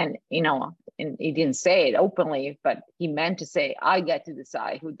 And, and he didn't say it openly, but he meant to say, I get to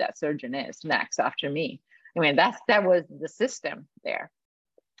decide who that surgeon is next after me. I mean, that was the system there.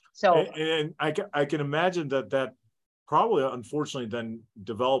 So, and I can imagine that probably, unfortunately, then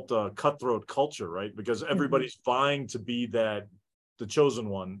developed a cutthroat culture, right? Because everybody's vying to be the chosen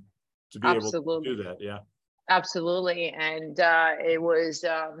one to be able to do that. Yeah. Absolutely. And it was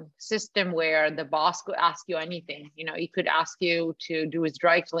a system where the boss could ask you anything. He could ask you to do his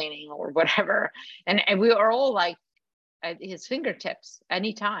dry cleaning or whatever. And we were all like at his fingertips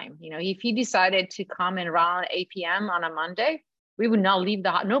anytime. If he decided to come in around 8 p.m. on a Monday, we would not leave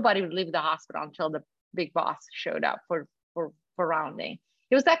nobody would leave the hospital until the big boss showed up for rounding.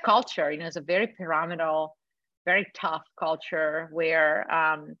 It was that culture, it's a very pyramidal, very tough culture where,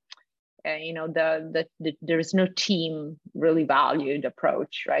 there's no team really valued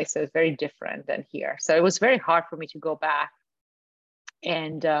approach, right? So it's very different than here. So it was very hard for me to go back.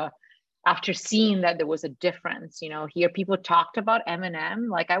 And after seeing that there was a difference, here people talked about M&M,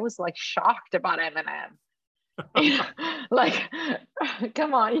 like I was like shocked about M&M. Like,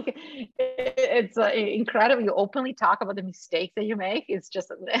 come on, it's incredible. You openly talk about the mistakes that you make. It's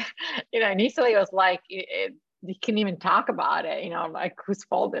just, initially it was like, you can't even talk about it, like whose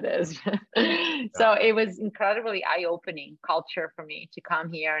fault it is. So it was incredibly eye-opening culture for me to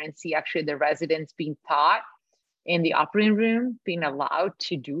come here and see actually the residents being taught in the operating room, being allowed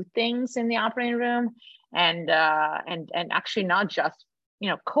to do things in the operating room, and actually not just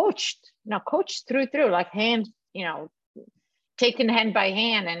coached through like hand, taken hand by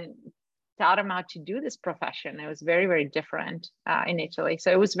hand and taught him how to do this profession. It was very, very different in Italy.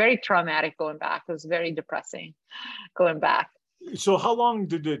 So it was very traumatic going back. It was very depressing going back. So how long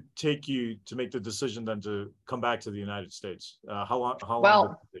did it take you to make the decision then to come back to the United States? How long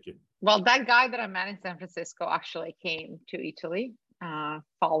did it take you? Well, that guy that I met in San Francisco actually came to Italy,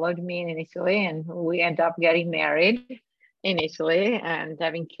 followed me in Italy, and we ended up getting married in Italy and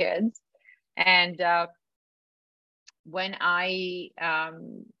having kids. And when I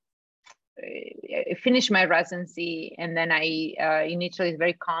finished my residency, and then in Italy it's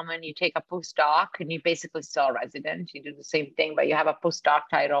very common, you take a postdoc and you basically still a resident. You do the same thing, but you have a postdoc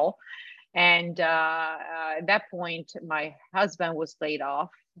title. And at that point, my husband was laid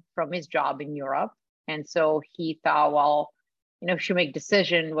off from his job in Europe. And so he thought, well, we should make a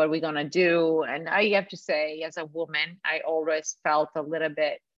decision, what are we going to do? And I have to say, as a woman, I always felt a little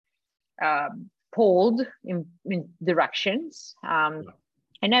bit pulled in directions.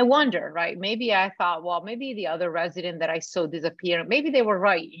 And I wonder, right? Maybe I thought, well, maybe the other resident that I saw disappear, maybe they were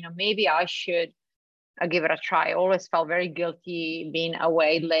right. Maybe I should give it a try. I always felt very guilty being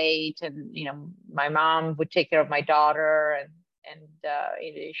away late, and my mom would take care of my daughter, and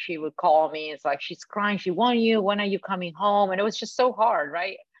she would call me. It's like, she's crying, she wants you, when are you coming home? And it was just so hard,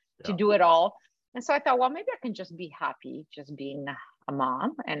 right, to do it all. And so I thought, well, maybe I can just be happy just being a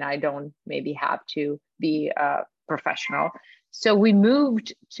mom, and I don't maybe have to be a professional. So we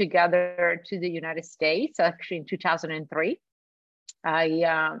moved together to the United States, actually in 2003.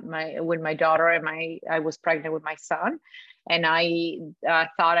 With my daughter, and I was pregnant with my son, and I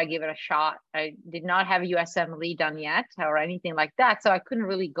thought I'd give it a shot. I did not have USMLE done yet or anything like that, so I couldn't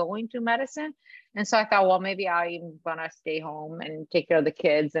really go into medicine. And so I thought, well, maybe I'm gonna stay home and take care of the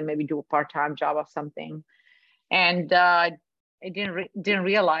kids and maybe do a part-time job or something. And I didn't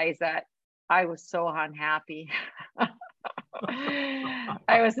realize that I was so unhappy.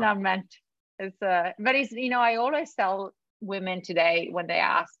 I was not meant. But it's, I always tell women today when they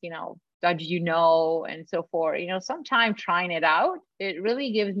ask, how did you know, and so forth, sometime trying it out, it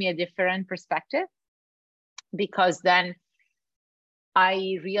really gives me a different perspective, because then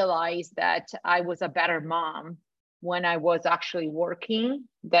I realized that I was a better mom when I was actually working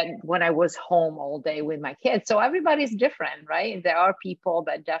than when I was home all day with my kids. So everybody's different, right? There are people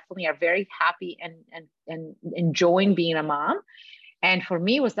that definitely are very happy and enjoying being a mom. And for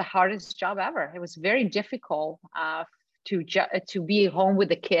me, it was the hardest job ever. It was very difficult to be home with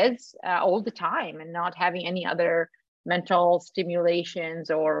the kids all the time and not having any other mental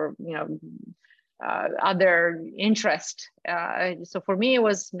stimulations or other interest. So for me, it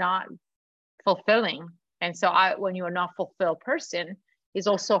was not fulfilling. And so when you're not fulfilled person, it's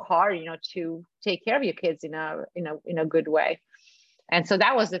also hard, to take care of your kids in a good way. And so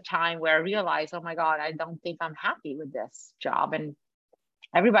that was the time where I realized, oh my God, I don't think I'm happy with this job. And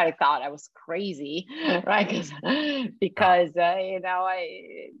everybody thought I was crazy, right? Because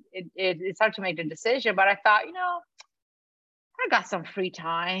it's hard to make the decision. But I thought, I got some free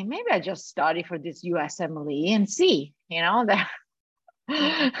time. Maybe I just study for this USMLE and see, that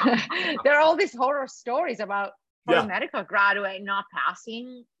there are all these horror stories about a medical graduate not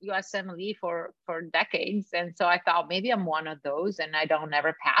passing USMLE for decades. And so I thought, maybe I'm one of those and I don't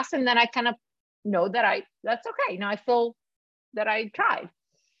ever pass. And then I kind of know that that's okay. I feel that I tried.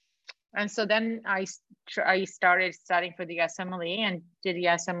 And so then I started studying for the USMLE and did the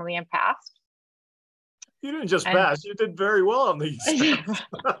USMLE and passed. You didn't just pass, you did very well on these.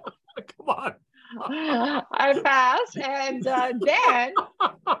 Come on. I passed, and then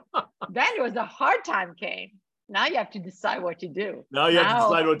it was a hard time came. Now you have to decide what to do. Now you have to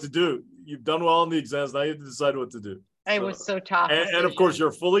decide what to do. You've done well on the exams. Now you have to decide what to do. It was so tough. And of course, you're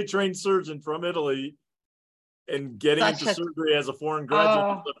a fully trained surgeon from Italy, and getting into surgery as a foreign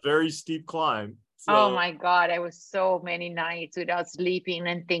graduate is a very steep climb. So. Oh my God. I was so many nights without sleeping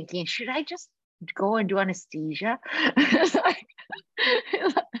and thinking, should I just go and do anesthesia?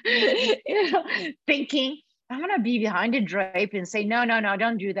 Thinking I'm going to be behind a drape and say, no,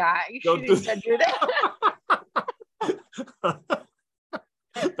 don't do that. You shouldn't do that.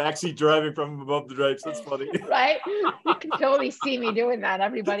 Backseat driving from above the drapes. That's funny. Right? You can totally see me doing that.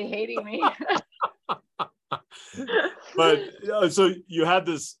 Everybody hating me. But so you had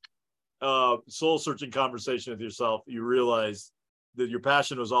this soul searching conversation with yourself. You realized that your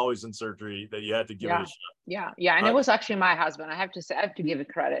passion was always in surgery, that you had to give it a shot. Yeah. And it was actually my husband. I have to give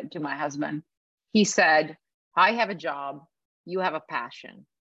credit to my husband. He said, I have a job, you have a passion.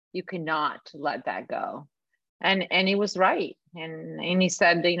 You cannot let that go. And he was right. And he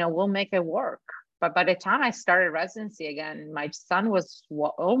said, we'll make it work. But by the time I started residency again, my son was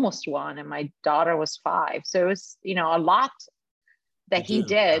almost 1 and my daughter was 5. So it was, a lot that he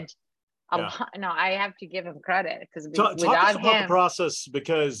did No, I have to give him credit because Talk to us without about the him, process,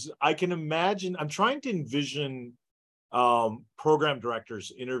 because I can imagine, I'm trying to envision program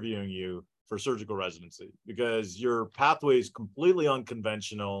directors interviewing you for surgical residency, because your pathway is completely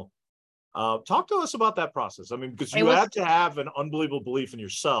unconventional. Talk to us about that process. I mean, because you had to have an unbelievable belief in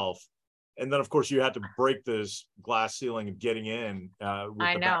yourself. And then, of course, you had to break this glass ceiling of getting in with the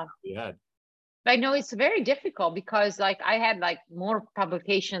background you had. I know it's very difficult because like I had like more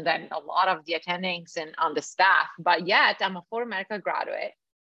publication than a lot of the attendings and on the staff, but yet I'm a foreign medical graduate.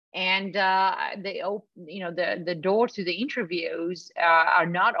 And the door to the interviews are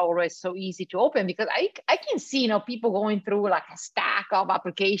not always so easy to open, because I can see people going through like a stack of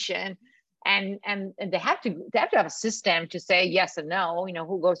application, and they have to have a system to say yes and no,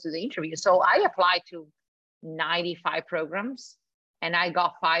 who goes to the interview. So I applied to 95 programs and I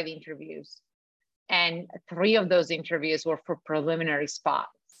got 5 interviews, and 3 of those interviews were for preliminary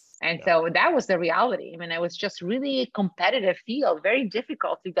spots. And so that was the reality. I mean, it was just really a competitive field, very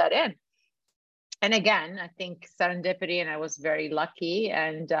difficult to get in. And again, I think serendipity, and I was very lucky.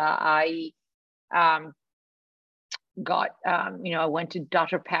 And I I went to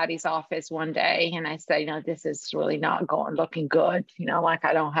Dr. Patty's office one day and I said, this is really not looking good. Like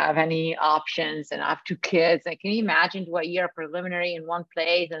I don't have any options and I have 2 kids. And can you imagine do a year preliminary in one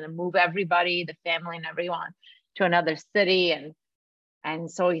place and then move everybody, the family and everyone to another city?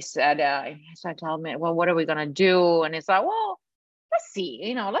 And so he said, so I told him, well, what are we going to do? And it's like, well, let's see,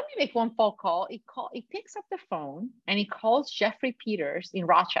 let me make one phone call. He picks up the phone and he calls Jeffrey Peters in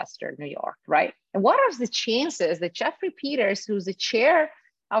Rochester, New York, right? And what are the chances that Jeffrey Peters, who's the chair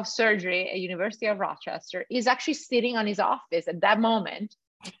of surgery at University of Rochester, is actually sitting on his office at that moment,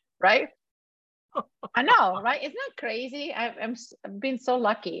 right? I know, right? Isn't that crazy? I've been so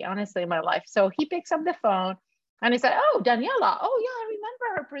lucky, honestly, in my life. So he picks up the phone and he said, oh, Daniela, oh yeah, I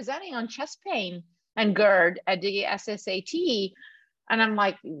remember her presenting on chest pain and GERD at the SSAT. And I'm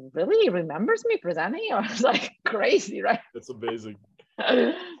like, really? He remembers me presenting? I was like, crazy, right? That's amazing.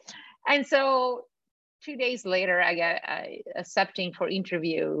 And so 2 days later, I get accepting for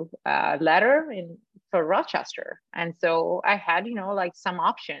interview letter for Rochester. And so I had, like some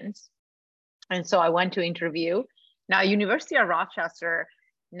options. And so I went to interview. Now, University of Rochester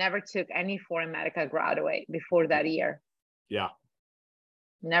never took any foreign medical graduate before that year. Yeah.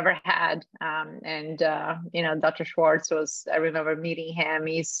 Never had. Dr. Schwartz I remember meeting him.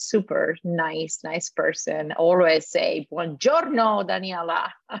 He's super nice person. Always say, buongiorno,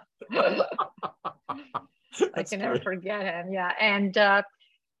 Daniela. I can never forget him. Yeah. And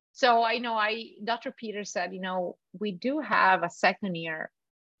so I know Dr. Peters said, we do have a second year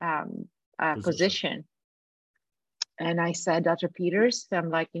position. And I said, Dr. Peters, I'm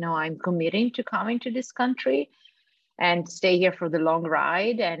like, I'm committing to coming to this country and stay here for the long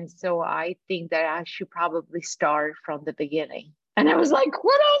ride. And so I think that I should probably start from the beginning. And I was like,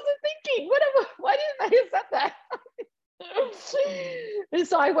 what was I thinking? Why didn't I have said that? And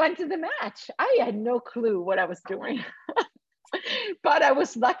so I went to the match. I had no clue what I was doing, but I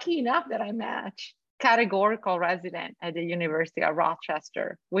was lucky enough that I matched categorical resident at the University of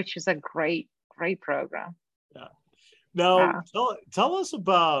Rochester, which is a great program. Yeah. Now, tell us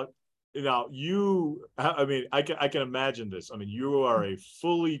about, I mean, I can imagine this. I mean, you are a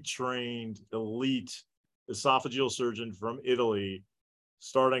fully trained elite esophageal surgeon from Italy,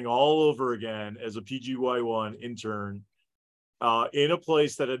 starting all over again as a PGY1 intern in a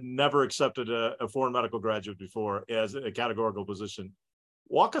place that had never accepted a foreign medical graduate before as a categorical position.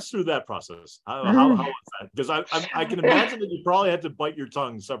 Walk us through that process. How was that? Because I can imagine that you probably had to bite your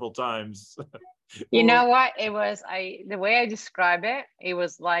tongue several times. You know what? It was, the way I describe it, it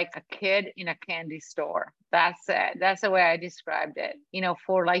was like a kid in a candy store. That's it. That's the way I described it.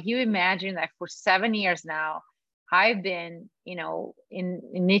 For like, you imagine that for 7 years now, I've been,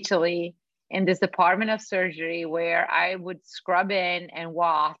 in Italy in this department of surgery where I would scrub in and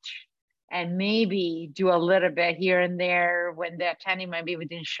watch and maybe do a little bit here and there when the attending maybe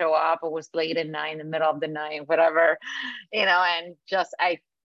didn't show up or was late at night, in the middle of the night, whatever, and just, I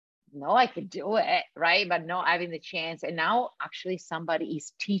know I could do it, right? But not having the chance. And now actually somebody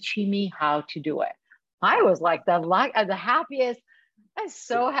is teaching me how to do it. I was like the happiest. I'm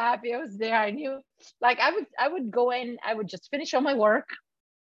so happy I was there. I knew, like, I would go in, I would just finish all my work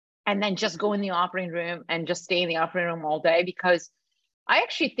and then just go in the operating room and just stay in the operating room all day, because I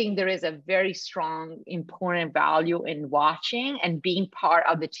actually think there is a very strong, important value in watching and being part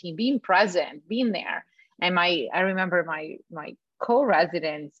of the team, being present, being there. And I remember my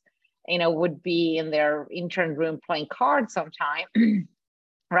co-residents, would be in their intern room playing cards sometime,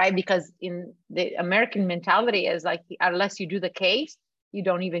 right? Because in the American mentality is like, unless you do the case, you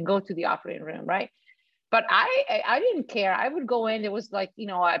don't even go to the operating room, right? But I didn't care. I would go in. It was like, you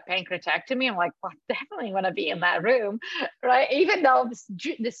know, a pancreatectomy. I'm like, well, definitely want to be in that room, right? Even though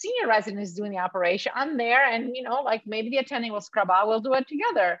the senior resident is doing the operation, I'm there, and you know, like maybe the attending will scrub out. We'll do it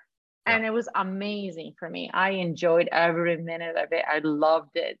together. Yeah. And it was amazing for me. I enjoyed every minute of it. I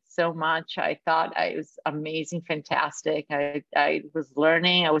loved it so much. I thought it was amazing, fantastic. I was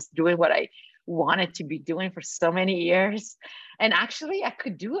learning. I was doing what I wanted to be doing for so many years, and actually I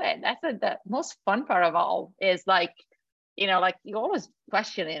could do it. That's the most fun part of all, is like, you know, like you always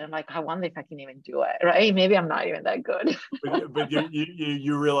question it. I'm like, I wonder if I can even do it, right? Maybe I'm not even that good. but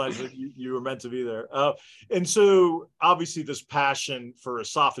you realize that you were meant to be there. And so obviously this passion for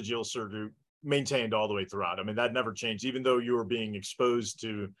esophageal surgery maintained all the way throughout. I mean, that never changed, even though you were being exposed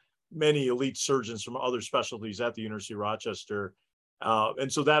to many elite surgeons from other specialties at the University of Rochester.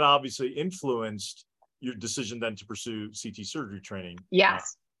 And so that obviously influenced your decision then to pursue CT surgery training.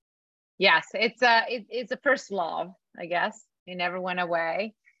 Yes. Yes. It's a first love, I guess. It never went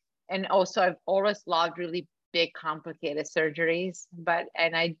away. And also I've always loved really big, complicated surgeries,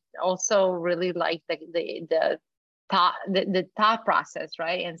 and I also really like the thought process,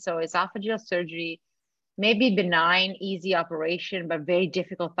 right? And so esophageal surgery may be benign, easy operation, but very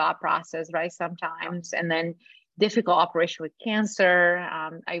difficult thought process, right? Sometimes, and then difficult operation with cancer.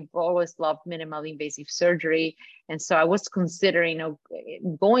 I've always loved minimally invasive surgery. And so I was considering, you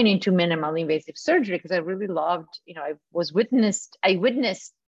know, going into minimally invasive surgery because I really loved, you know, I witnessed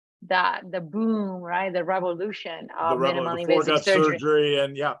the boom, right? The revolution of minimally invasive surgery.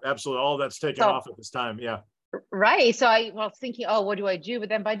 And yeah, absolutely. All that's taken off at this time. Yeah. Right. So I was thinking, oh, what do I do? But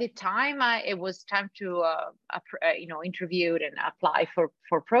then by the time it was time to, you know, interview and apply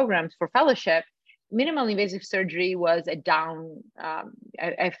for programs for fellowship, minimally invasive surgery was a down.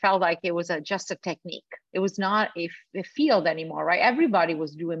 I felt like it was just a technique. It was not a field anymore, right? Everybody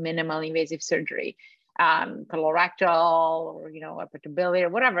was doing minimally invasive surgery, colorectal or, you know, upper-biliary or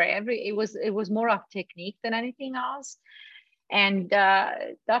whatever. It was more of technique than anything else. And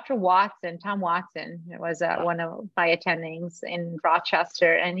Dr. Watson, Tom Watson, was one of my attendings in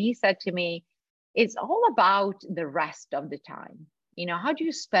Rochester, and he said to me, "It's all about the rest of the time. You know, how do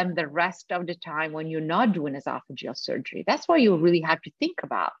you spend the rest of the time when you're not doing esophageal surgery? That's what you really have to think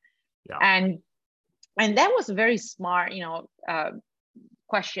about." Yeah. And that was a very smart, you know,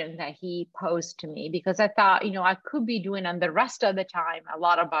 question that he posed to me, because I thought, you know, I could be doing on the rest of the time a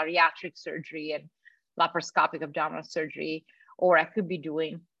lot of bariatric surgery and laparoscopic abdominal surgery, or I could be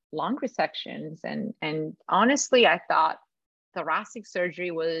doing lung resections. And honestly, I thought thoracic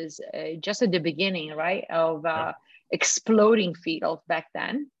surgery was just at the beginning, right, of exploding field back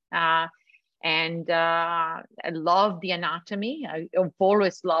then. And I love the anatomy. I've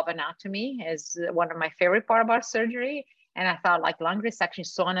always loved anatomy as one of my favorite part about surgery. And I thought, like, lung resection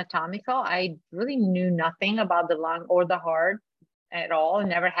is so anatomical. I really knew nothing about the lung or the heart at all.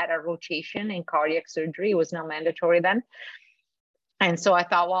 Never had a rotation in cardiac surgery. It was not mandatory then. And so I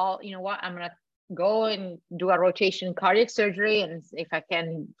thought, well, you know what, I'm going to go and do a rotation in cardiac surgery. And if I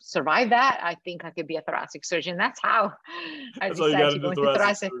can survive that, I think I could be a thoracic surgeon. That's how I decided to go into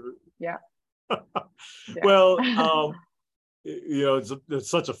thoracic. Yeah. Well, you know,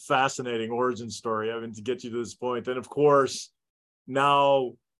 it's such a fascinating origin story. I mean, to get you to this point. And of course,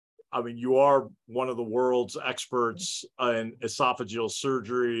 now, I mean, you are one of the world's experts in esophageal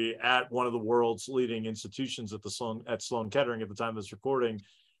surgery at one of the world's leading institutions at Sloan Kettering at the time of this recording.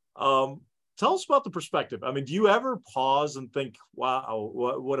 Tell us about the perspective. I mean, do you ever pause and think, wow,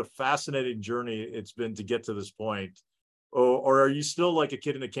 what a fascinating journey it's been to get to this point? Or are you still like a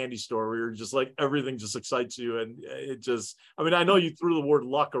kid in a candy store where you're just like, everything just excites you? And it just, I mean, I know you threw the word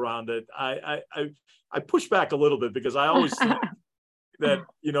luck around it. I push back a little bit, because I always think that,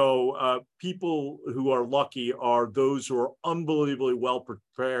 you know, people who are lucky are those who are unbelievably well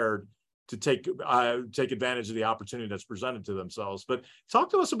prepared to take advantage of the opportunity that's presented to themselves. But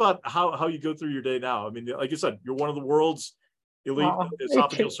talk to us about how you go through your day now. I mean, like I said, you're one of the world's elite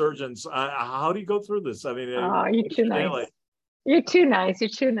esophageal surgeons. How do you go through this? I mean, you're too nice. Like? You're too nice.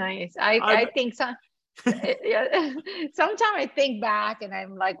 You're too nice. I think so. Sometimes I think back and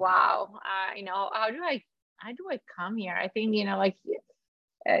I'm like, wow, you know, how do I come here? I think, you know, like,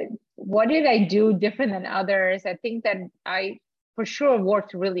 what did I do different than others? I think that I for sure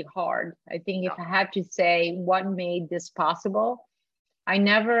worked really hard. I think if I had to say what made this possible, I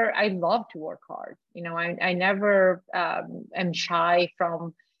love to work hard. You know, I never am shy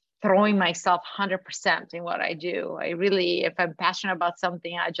from throwing myself 100% in what I do. I really, if I'm passionate about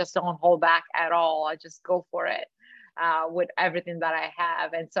something, I just don't hold back at all. I just go for it. with everything that I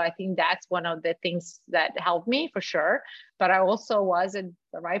have. And so I think that's one of the things that helped me for sure. But I also was at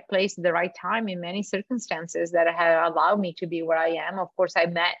the right place at the right time in many circumstances that have allowed me to be where I am. Of course, I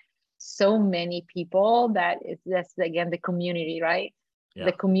met so many people that's again the community, right? Yeah.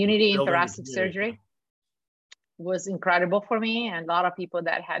 The community in Building the thoracic community. surgery was incredible for me, and a lot of people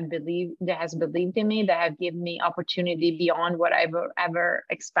that has believed in me, that have given me opportunity beyond what I ever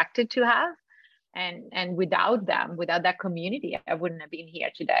expected to have. And without them, without that community, I wouldn't have been here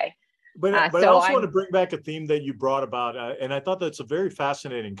today. But I also want to bring back a theme that you brought about, and I thought that's a very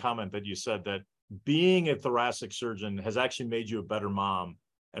fascinating comment that you said, that being a thoracic surgeon has actually made you a better mom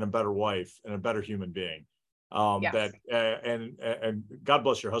and a better wife and a better human being. Yes. And God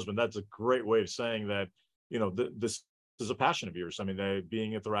bless your husband. That's a great way of saying that, you know, this is a passion of yours. I mean,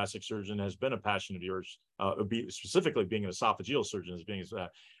 being a thoracic surgeon has been a passion of yours. Specifically, being an esophageal surgeon is being.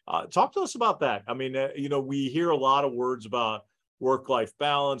 Talk to us about that. I mean, you know, we hear a lot of words about work-life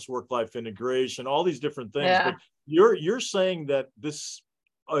balance, work-life integration, all these different things. Yeah. But you're saying that this,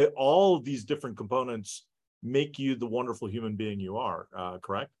 all of these different components make you the wonderful human being you are.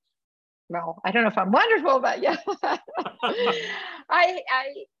 Correct? Well, I don't know if I'm wonderful, but yeah.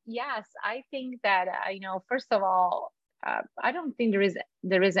 Yes, I think that, you know, first of all, I don't think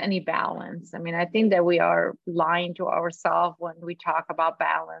there is any balance. I mean, I think that we are lying to ourselves when we talk about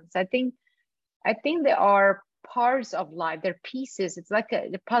balance. I think there are parts of life, they're pieces. It's like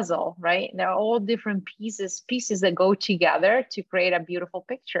a puzzle, right? They're all different pieces that go together to create a beautiful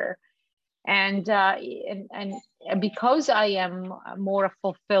picture. And because I am a more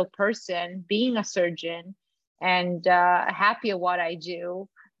fulfilled person, being a surgeon and happy at what I do,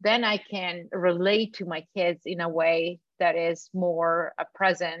 then I can relate to my kids in a way that is more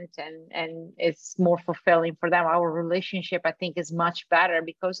present and it's more fulfilling for them. Our relationship, I think, is much better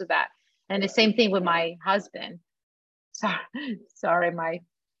because of that. And the same thing with my husband. Sorry, my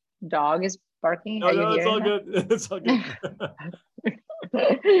dog is barking. No, it's all good. It's all good.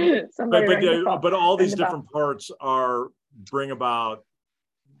 But all these different parts bring about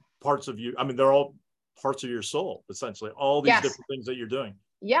parts of you. I mean, they're all parts of your soul, essentially. All these different things that you're doing.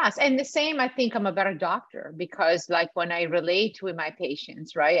 Yes. And the same, I think I'm a better doctor because like when I relate with my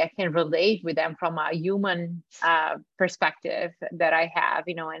patients, right, I can relate with them from a human perspective that I have,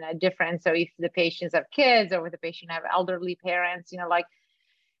 you know, and a different. So if the patients have kids or if the patient have elderly parents, you know, like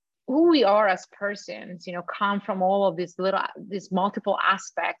who we are as persons, you know, come from all of these multiple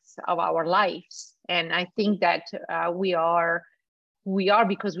aspects of our lives. And I think that we are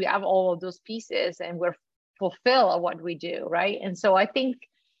because we have all of those pieces and we're fulfilled at what we do, right? And so I think,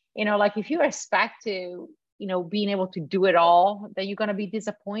 you know, like if you expect to, you know, being able to do it all, then you're going to be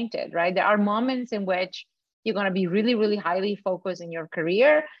disappointed, right? There are moments in which you're going to be really, really highly focused in your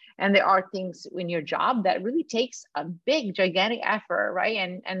career. And there are things in your job that really takes a big, gigantic effort,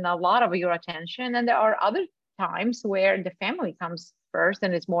 right? And a lot of your attention. And there are other times where the family comes first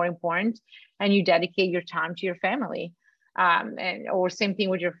and it's more important and you dedicate your time to your family. Or same thing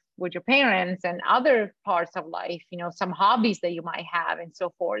with your parents and other parts of life, you know, some hobbies that you might have and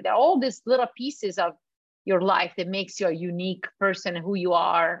so forth. They're all these little pieces of your life that makes you a unique person, who you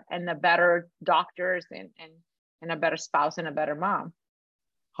are, and a better doctors and a better spouse and a better mom.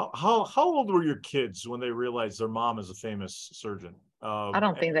 How old were your kids when they realized their mom is a famous surgeon? I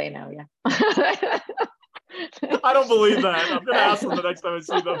don't think they know yet. I don't believe that. I'm going to ask them the next time I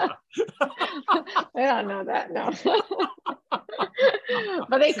see them. I don't know that, no.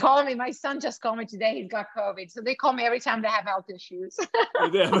 But they call me. My son just called me today. He's got COVID. So they call me every time they have health issues.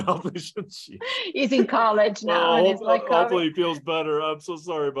 They have health issues. He's in college now. Well, and it's like hopefully he feels better. I'm so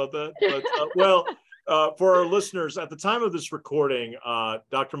sorry about that. But, for our listeners, at the time of this recording,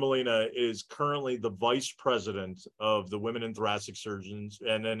 Dr. Molina is currently the vice president of the Women in Thoracic Surgeons.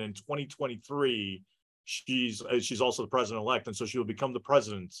 And then in 2023, she's also the president-elect. And so she will become the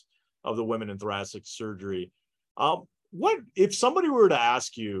president of the Women in Thoracic Surgery. What if somebody were to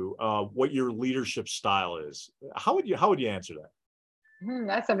ask you what your leadership style is? How would you answer that?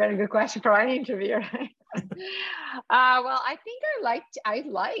 That's a very good question for any interviewer. Well, I think I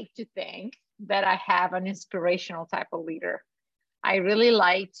like to think that I have an inspirational type of leader. I really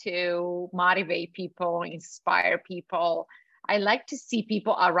like to motivate people, inspire people. I like to see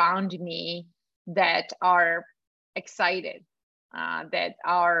people around me that are excited, that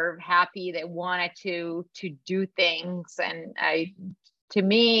are happy, that wanted to do things. And to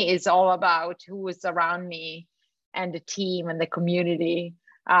me, it's all about who is around me and the team and the community.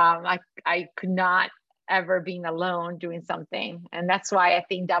 I could not ever being alone doing something. And that's why I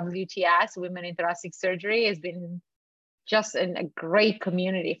think WTS, Women in Thoracic Surgery, has been just a great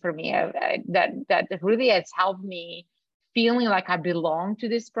community for me that really has helped me feeling like I belong to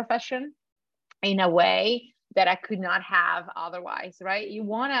this profession in a way that I could not have otherwise, right? You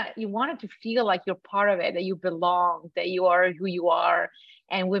wanted to feel like you're part of it, that you belong, that you are who you are.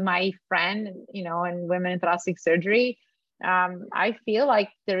 And with my friend, and women in thoracic surgery, I feel like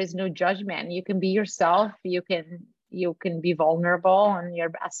there is no judgment. You can be yourself. You can be vulnerable, and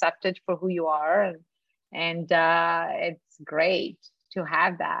you're accepted for who you are. And it's great to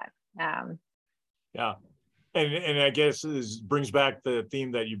have that. Yeah. And I guess this brings back the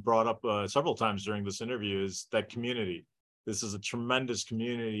theme that you brought up several times during this interview, is that community. This is a tremendous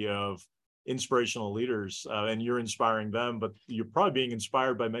community of inspirational leaders, and you're inspiring them, but you're probably being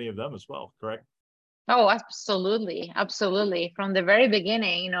inspired by many of them as well, correct? Oh, absolutely. Absolutely. From the very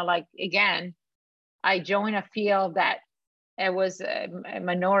beginning, again, I joined a field that it was a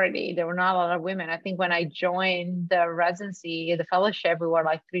minority. There were not a lot of women. I think when I joined the residency, the fellowship, we were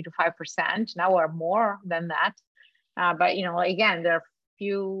like 3 to 5%. Now we're more than that. But again, there are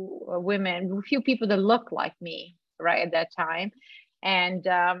few women, few people that look like me, right, at that time. And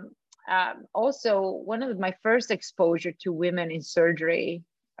also, one of my first exposure to women in surgery,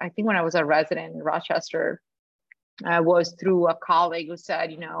 I think when I was a resident in Rochester, was through a colleague who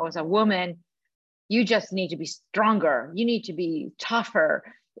said, as a woman, you just need to be stronger. You need to be tougher.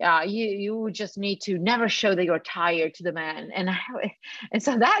 You just need to never show that you're tired to the men. And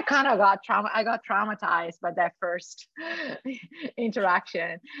so that kind of I got traumatized by that first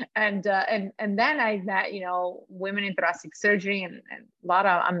interaction. And then I met, women in thoracic surgery and a lot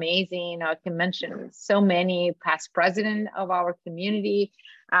of amazing, I can mention so many past president of our community,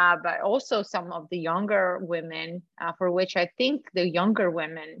 but also some of the younger women, for which I think the younger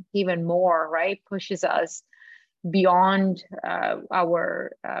women even more, right, pushes us beyond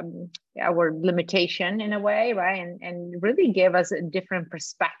our limitation in a way, right, and really give us a different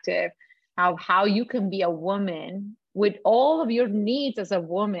perspective of how you can be a woman with all of your needs as a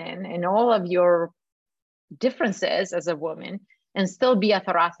woman and all of your differences as a woman and still be a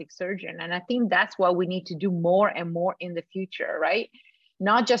thoracic surgeon. And I think that's what we need to do more and more in the future, right?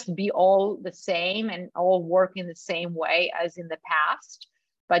 Not just be all the same and all work in the same way as in the past,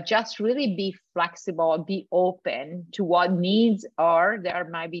 but just really be flexible, be open to what needs are that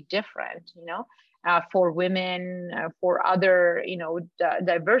might be different, for women, for other,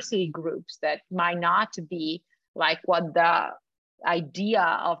 diversity groups that might not be like what the idea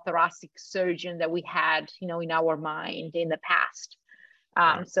of thoracic surgeon that we had, in our mind in the past.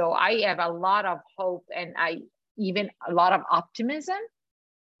 So I have a lot of hope and even a lot of optimism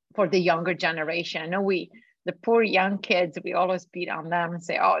for the younger generation. I know the poor young kids, we always beat on them and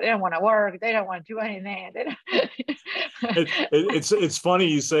say, oh, they don't want to work. They don't want to do anything. It's funny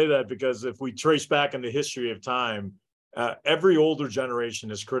you say that, because if we trace back in the history of time, every older generation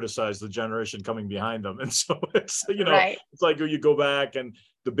has criticized the generation coming behind them. And so it's, right. It's like you go back and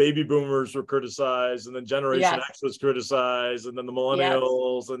the baby boomers were criticized, and then Generation X was criticized, and then the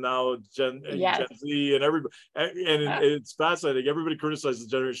millennials, and now Gen Z, and everybody. And it's fascinating. Everybody criticized the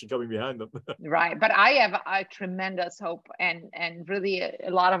generation coming behind them. Right. But I have a tremendous hope and really a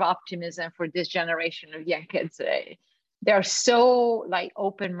lot of optimism for this generation of young kids. They're so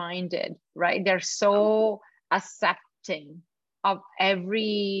open-minded, right? They're so accepting of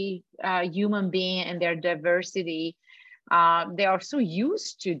every human being and their diversity. They are so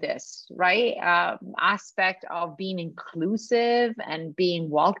used to this, right? Aspect of being inclusive and being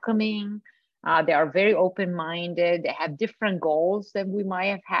welcoming. They are very open-minded. They have different goals than we might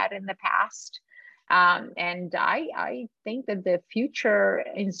have had in the past. And I think that the future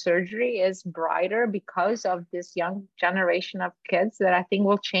in surgery is brighter because of this young generation of kids that I think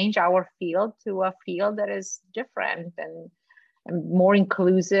will change our field to a field that is different and more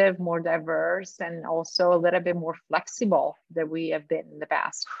inclusive, more diverse, and also a little bit more flexible than we have been in the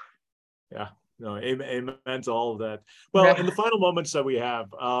past. Yeah, no, amen to all of that. Well, in the final moments that we have,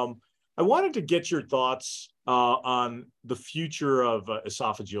 I wanted to get your thoughts on the future of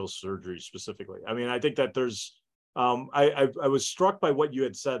esophageal surgery specifically. I mean, I think that there's, I was struck by what you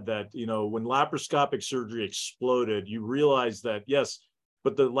had said, that, when laparoscopic surgery exploded, you realized that, yes,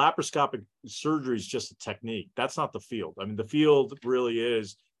 but the laparoscopic surgery is just a technique. That's not the field. I mean, the field really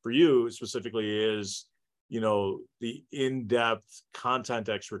is, for you specifically, is, the in-depth content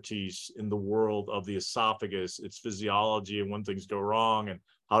expertise in the world of the esophagus, its physiology, and when things go wrong, and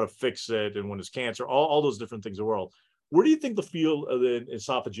how to fix it, and when it's cancer, all those different things in the world. Where do you think the field of the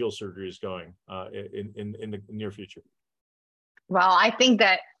esophageal surgery is going in the near future? Well, I think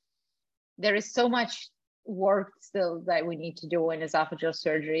that there is so much work still that we need to do in esophageal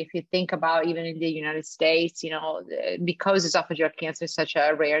surgery. If you think about even in the United States, because esophageal cancer is such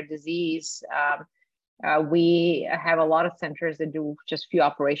a rare disease, we have a lot of centers that do just few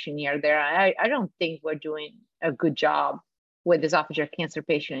operations here or there. I don't think we're doing a good job with esophageal cancer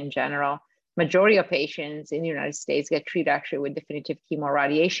patient in general. Majority of patients in the United States get treated actually with definitive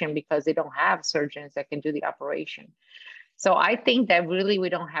chemoradiation because they don't have surgeons that can do the operation. So I think that really we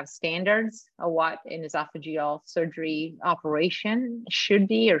don't have standards of what an esophageal surgery operation should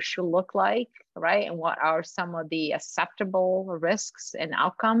be or should look like, right? And what are some of the acceptable risks and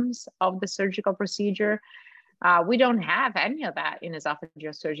outcomes of the surgical procedure. We don't have any of that in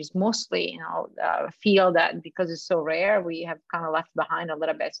esophageal surgery. It's mostly, feel that because it's so rare, we have kind of left behind a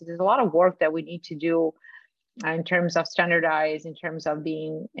little bit. So there's a lot of work that we need to do in terms of standardize, in terms of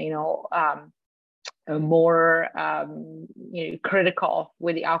being, more critical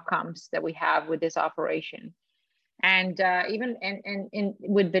with the outcomes that we have with this operation. And even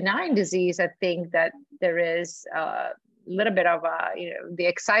with benign disease, I think that there is a little bit of the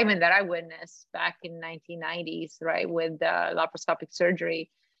excitement that I witnessed back in 1990s, right, with laparoscopic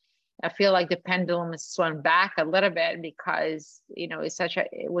surgery. I feel like the pendulum has swung back a little bit because it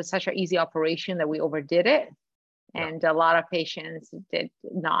was such an easy operation that we overdid it. And a lot of patients did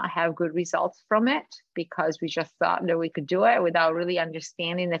not have good results from it because we just thought that we could do it without really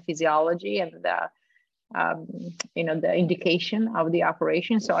understanding the physiology and the indication of the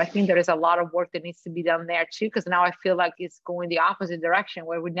operation. So I think there is a lot of work that needs to be done there too, because now I feel like it's going the opposite direction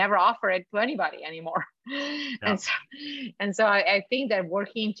where we never offer it to anybody anymore. Yeah. And so I think that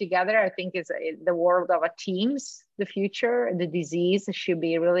working together, I think is the world of a teams, the future. The disease should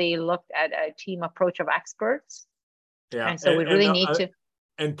be really looked at a team approach of experts. Yeah. And so we really need to.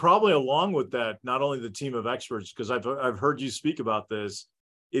 And probably along with that, not only the team of experts, because I've heard you speak about this,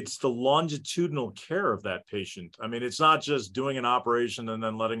 it's the longitudinal care of that patient. I mean, it's not just doing an operation and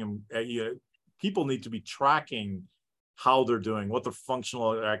then letting them, people need to be tracking how they're doing, what the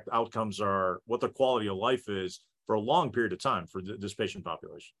functional outcomes are, what the quality of life is for a long period of time for this patient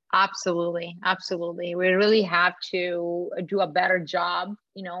population. Absolutely. Absolutely. We really have to do a better job,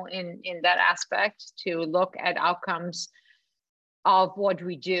 in that aspect to look at outcomes of what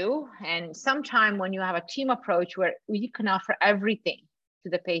we do. And sometimes when you have a team approach where you can offer everything to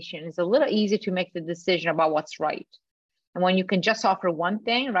the patient, it's a little easier to make the decision about what's right. And when you can just offer one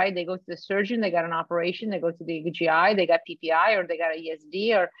thing, right? They go to the surgeon, they got an operation, they go to the GI, they got PPI, or they got a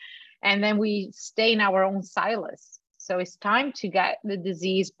ESD, and then we stay in our own silos. So it's time to get the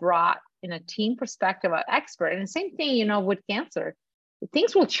disease brought in a team perspective of expert. And the same thing, with cancer,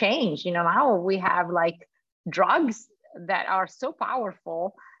 things will change. Now we have like drugs that are so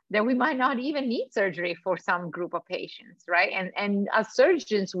powerful that we might not even need surgery for some group of patients, right? And as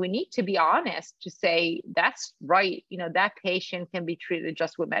surgeons, we need to be honest to say, that's right, that patient can be treated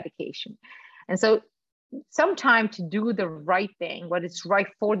just with medication. And so sometimes to do the right thing, what is right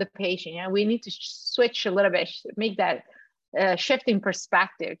for the patient, we need to switch a little bit, make that shift in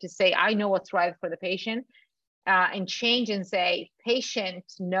perspective to say, I know what's right for the patient, and change and say,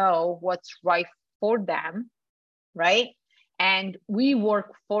 patients know what's right for them, right? And we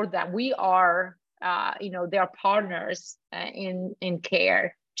work for them. We are, their partners in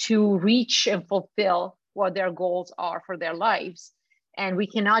care to reach and fulfill what their goals are for their lives. And we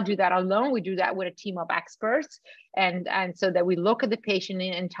cannot do that alone. We do that with a team of experts. And so that we look at the patient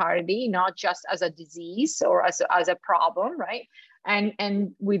in entirety, not just as a disease or as a problem, right?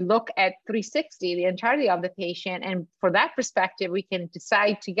 And we look at 360, the entirety of the patient. And for that perspective, we can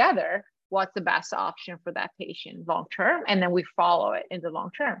decide together what's the best option for that patient long-term. And then we follow it in the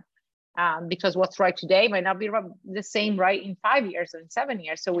long-term. Because what's right today might not be the same right in 5 years or in 7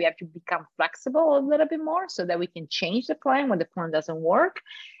 years. So we have to become flexible a little bit more so that we can change the plan when the plan doesn't work,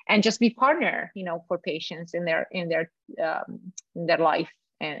 and just be partner, for patients in their life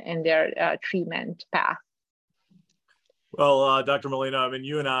and their treatment path. Well, Dr. Molina, I mean,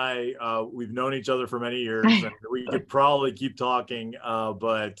 you and I, we've known each other for many years, and we could probably keep talking,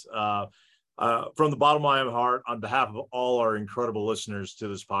 but from the bottom of my heart, on behalf of all our incredible listeners to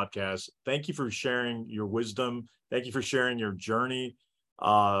this podcast, thank you for sharing your wisdom. Thank you for sharing your journey.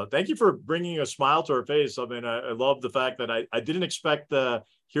 Thank you for bringing a smile to our face. I mean, I love the fact that I didn't expect to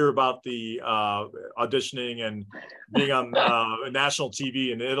hear about the auditioning and being on national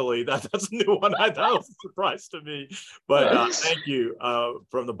TV in Italy. That's a new one. That was a surprise to me. But thank you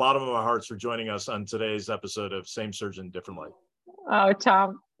from the bottom of our hearts for joining us on today's episode of Same Surgeon, Different Light. Oh,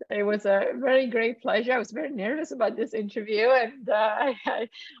 Tom, it was a very great pleasure. I was very nervous about this interview, and I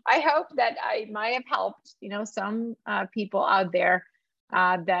hope that I might have helped, some people out there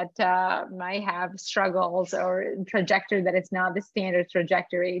that might have struggles or trajectory that is not the standard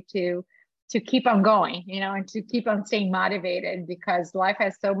trajectory to keep on going, and to keep on staying motivated, because life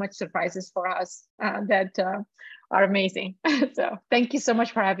has so much surprises for us that are amazing. So thank you so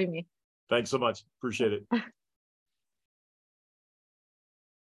much for having me. Thanks so much. Appreciate it.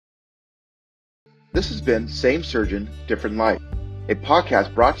 This has been Same Surgeon, Different Light, a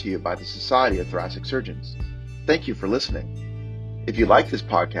podcast brought to you by the Society of Thoracic Surgeons. Thank you for listening. If you like this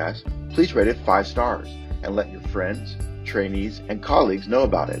podcast, please rate it 5 stars and let your friends, trainees, and colleagues know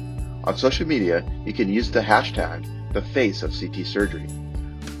about it. On social media, you can use the hashtag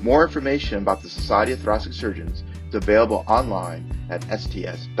 #TheFaceOfCT More information about the Society of Thoracic Surgeons is available online at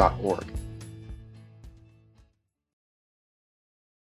sts.org.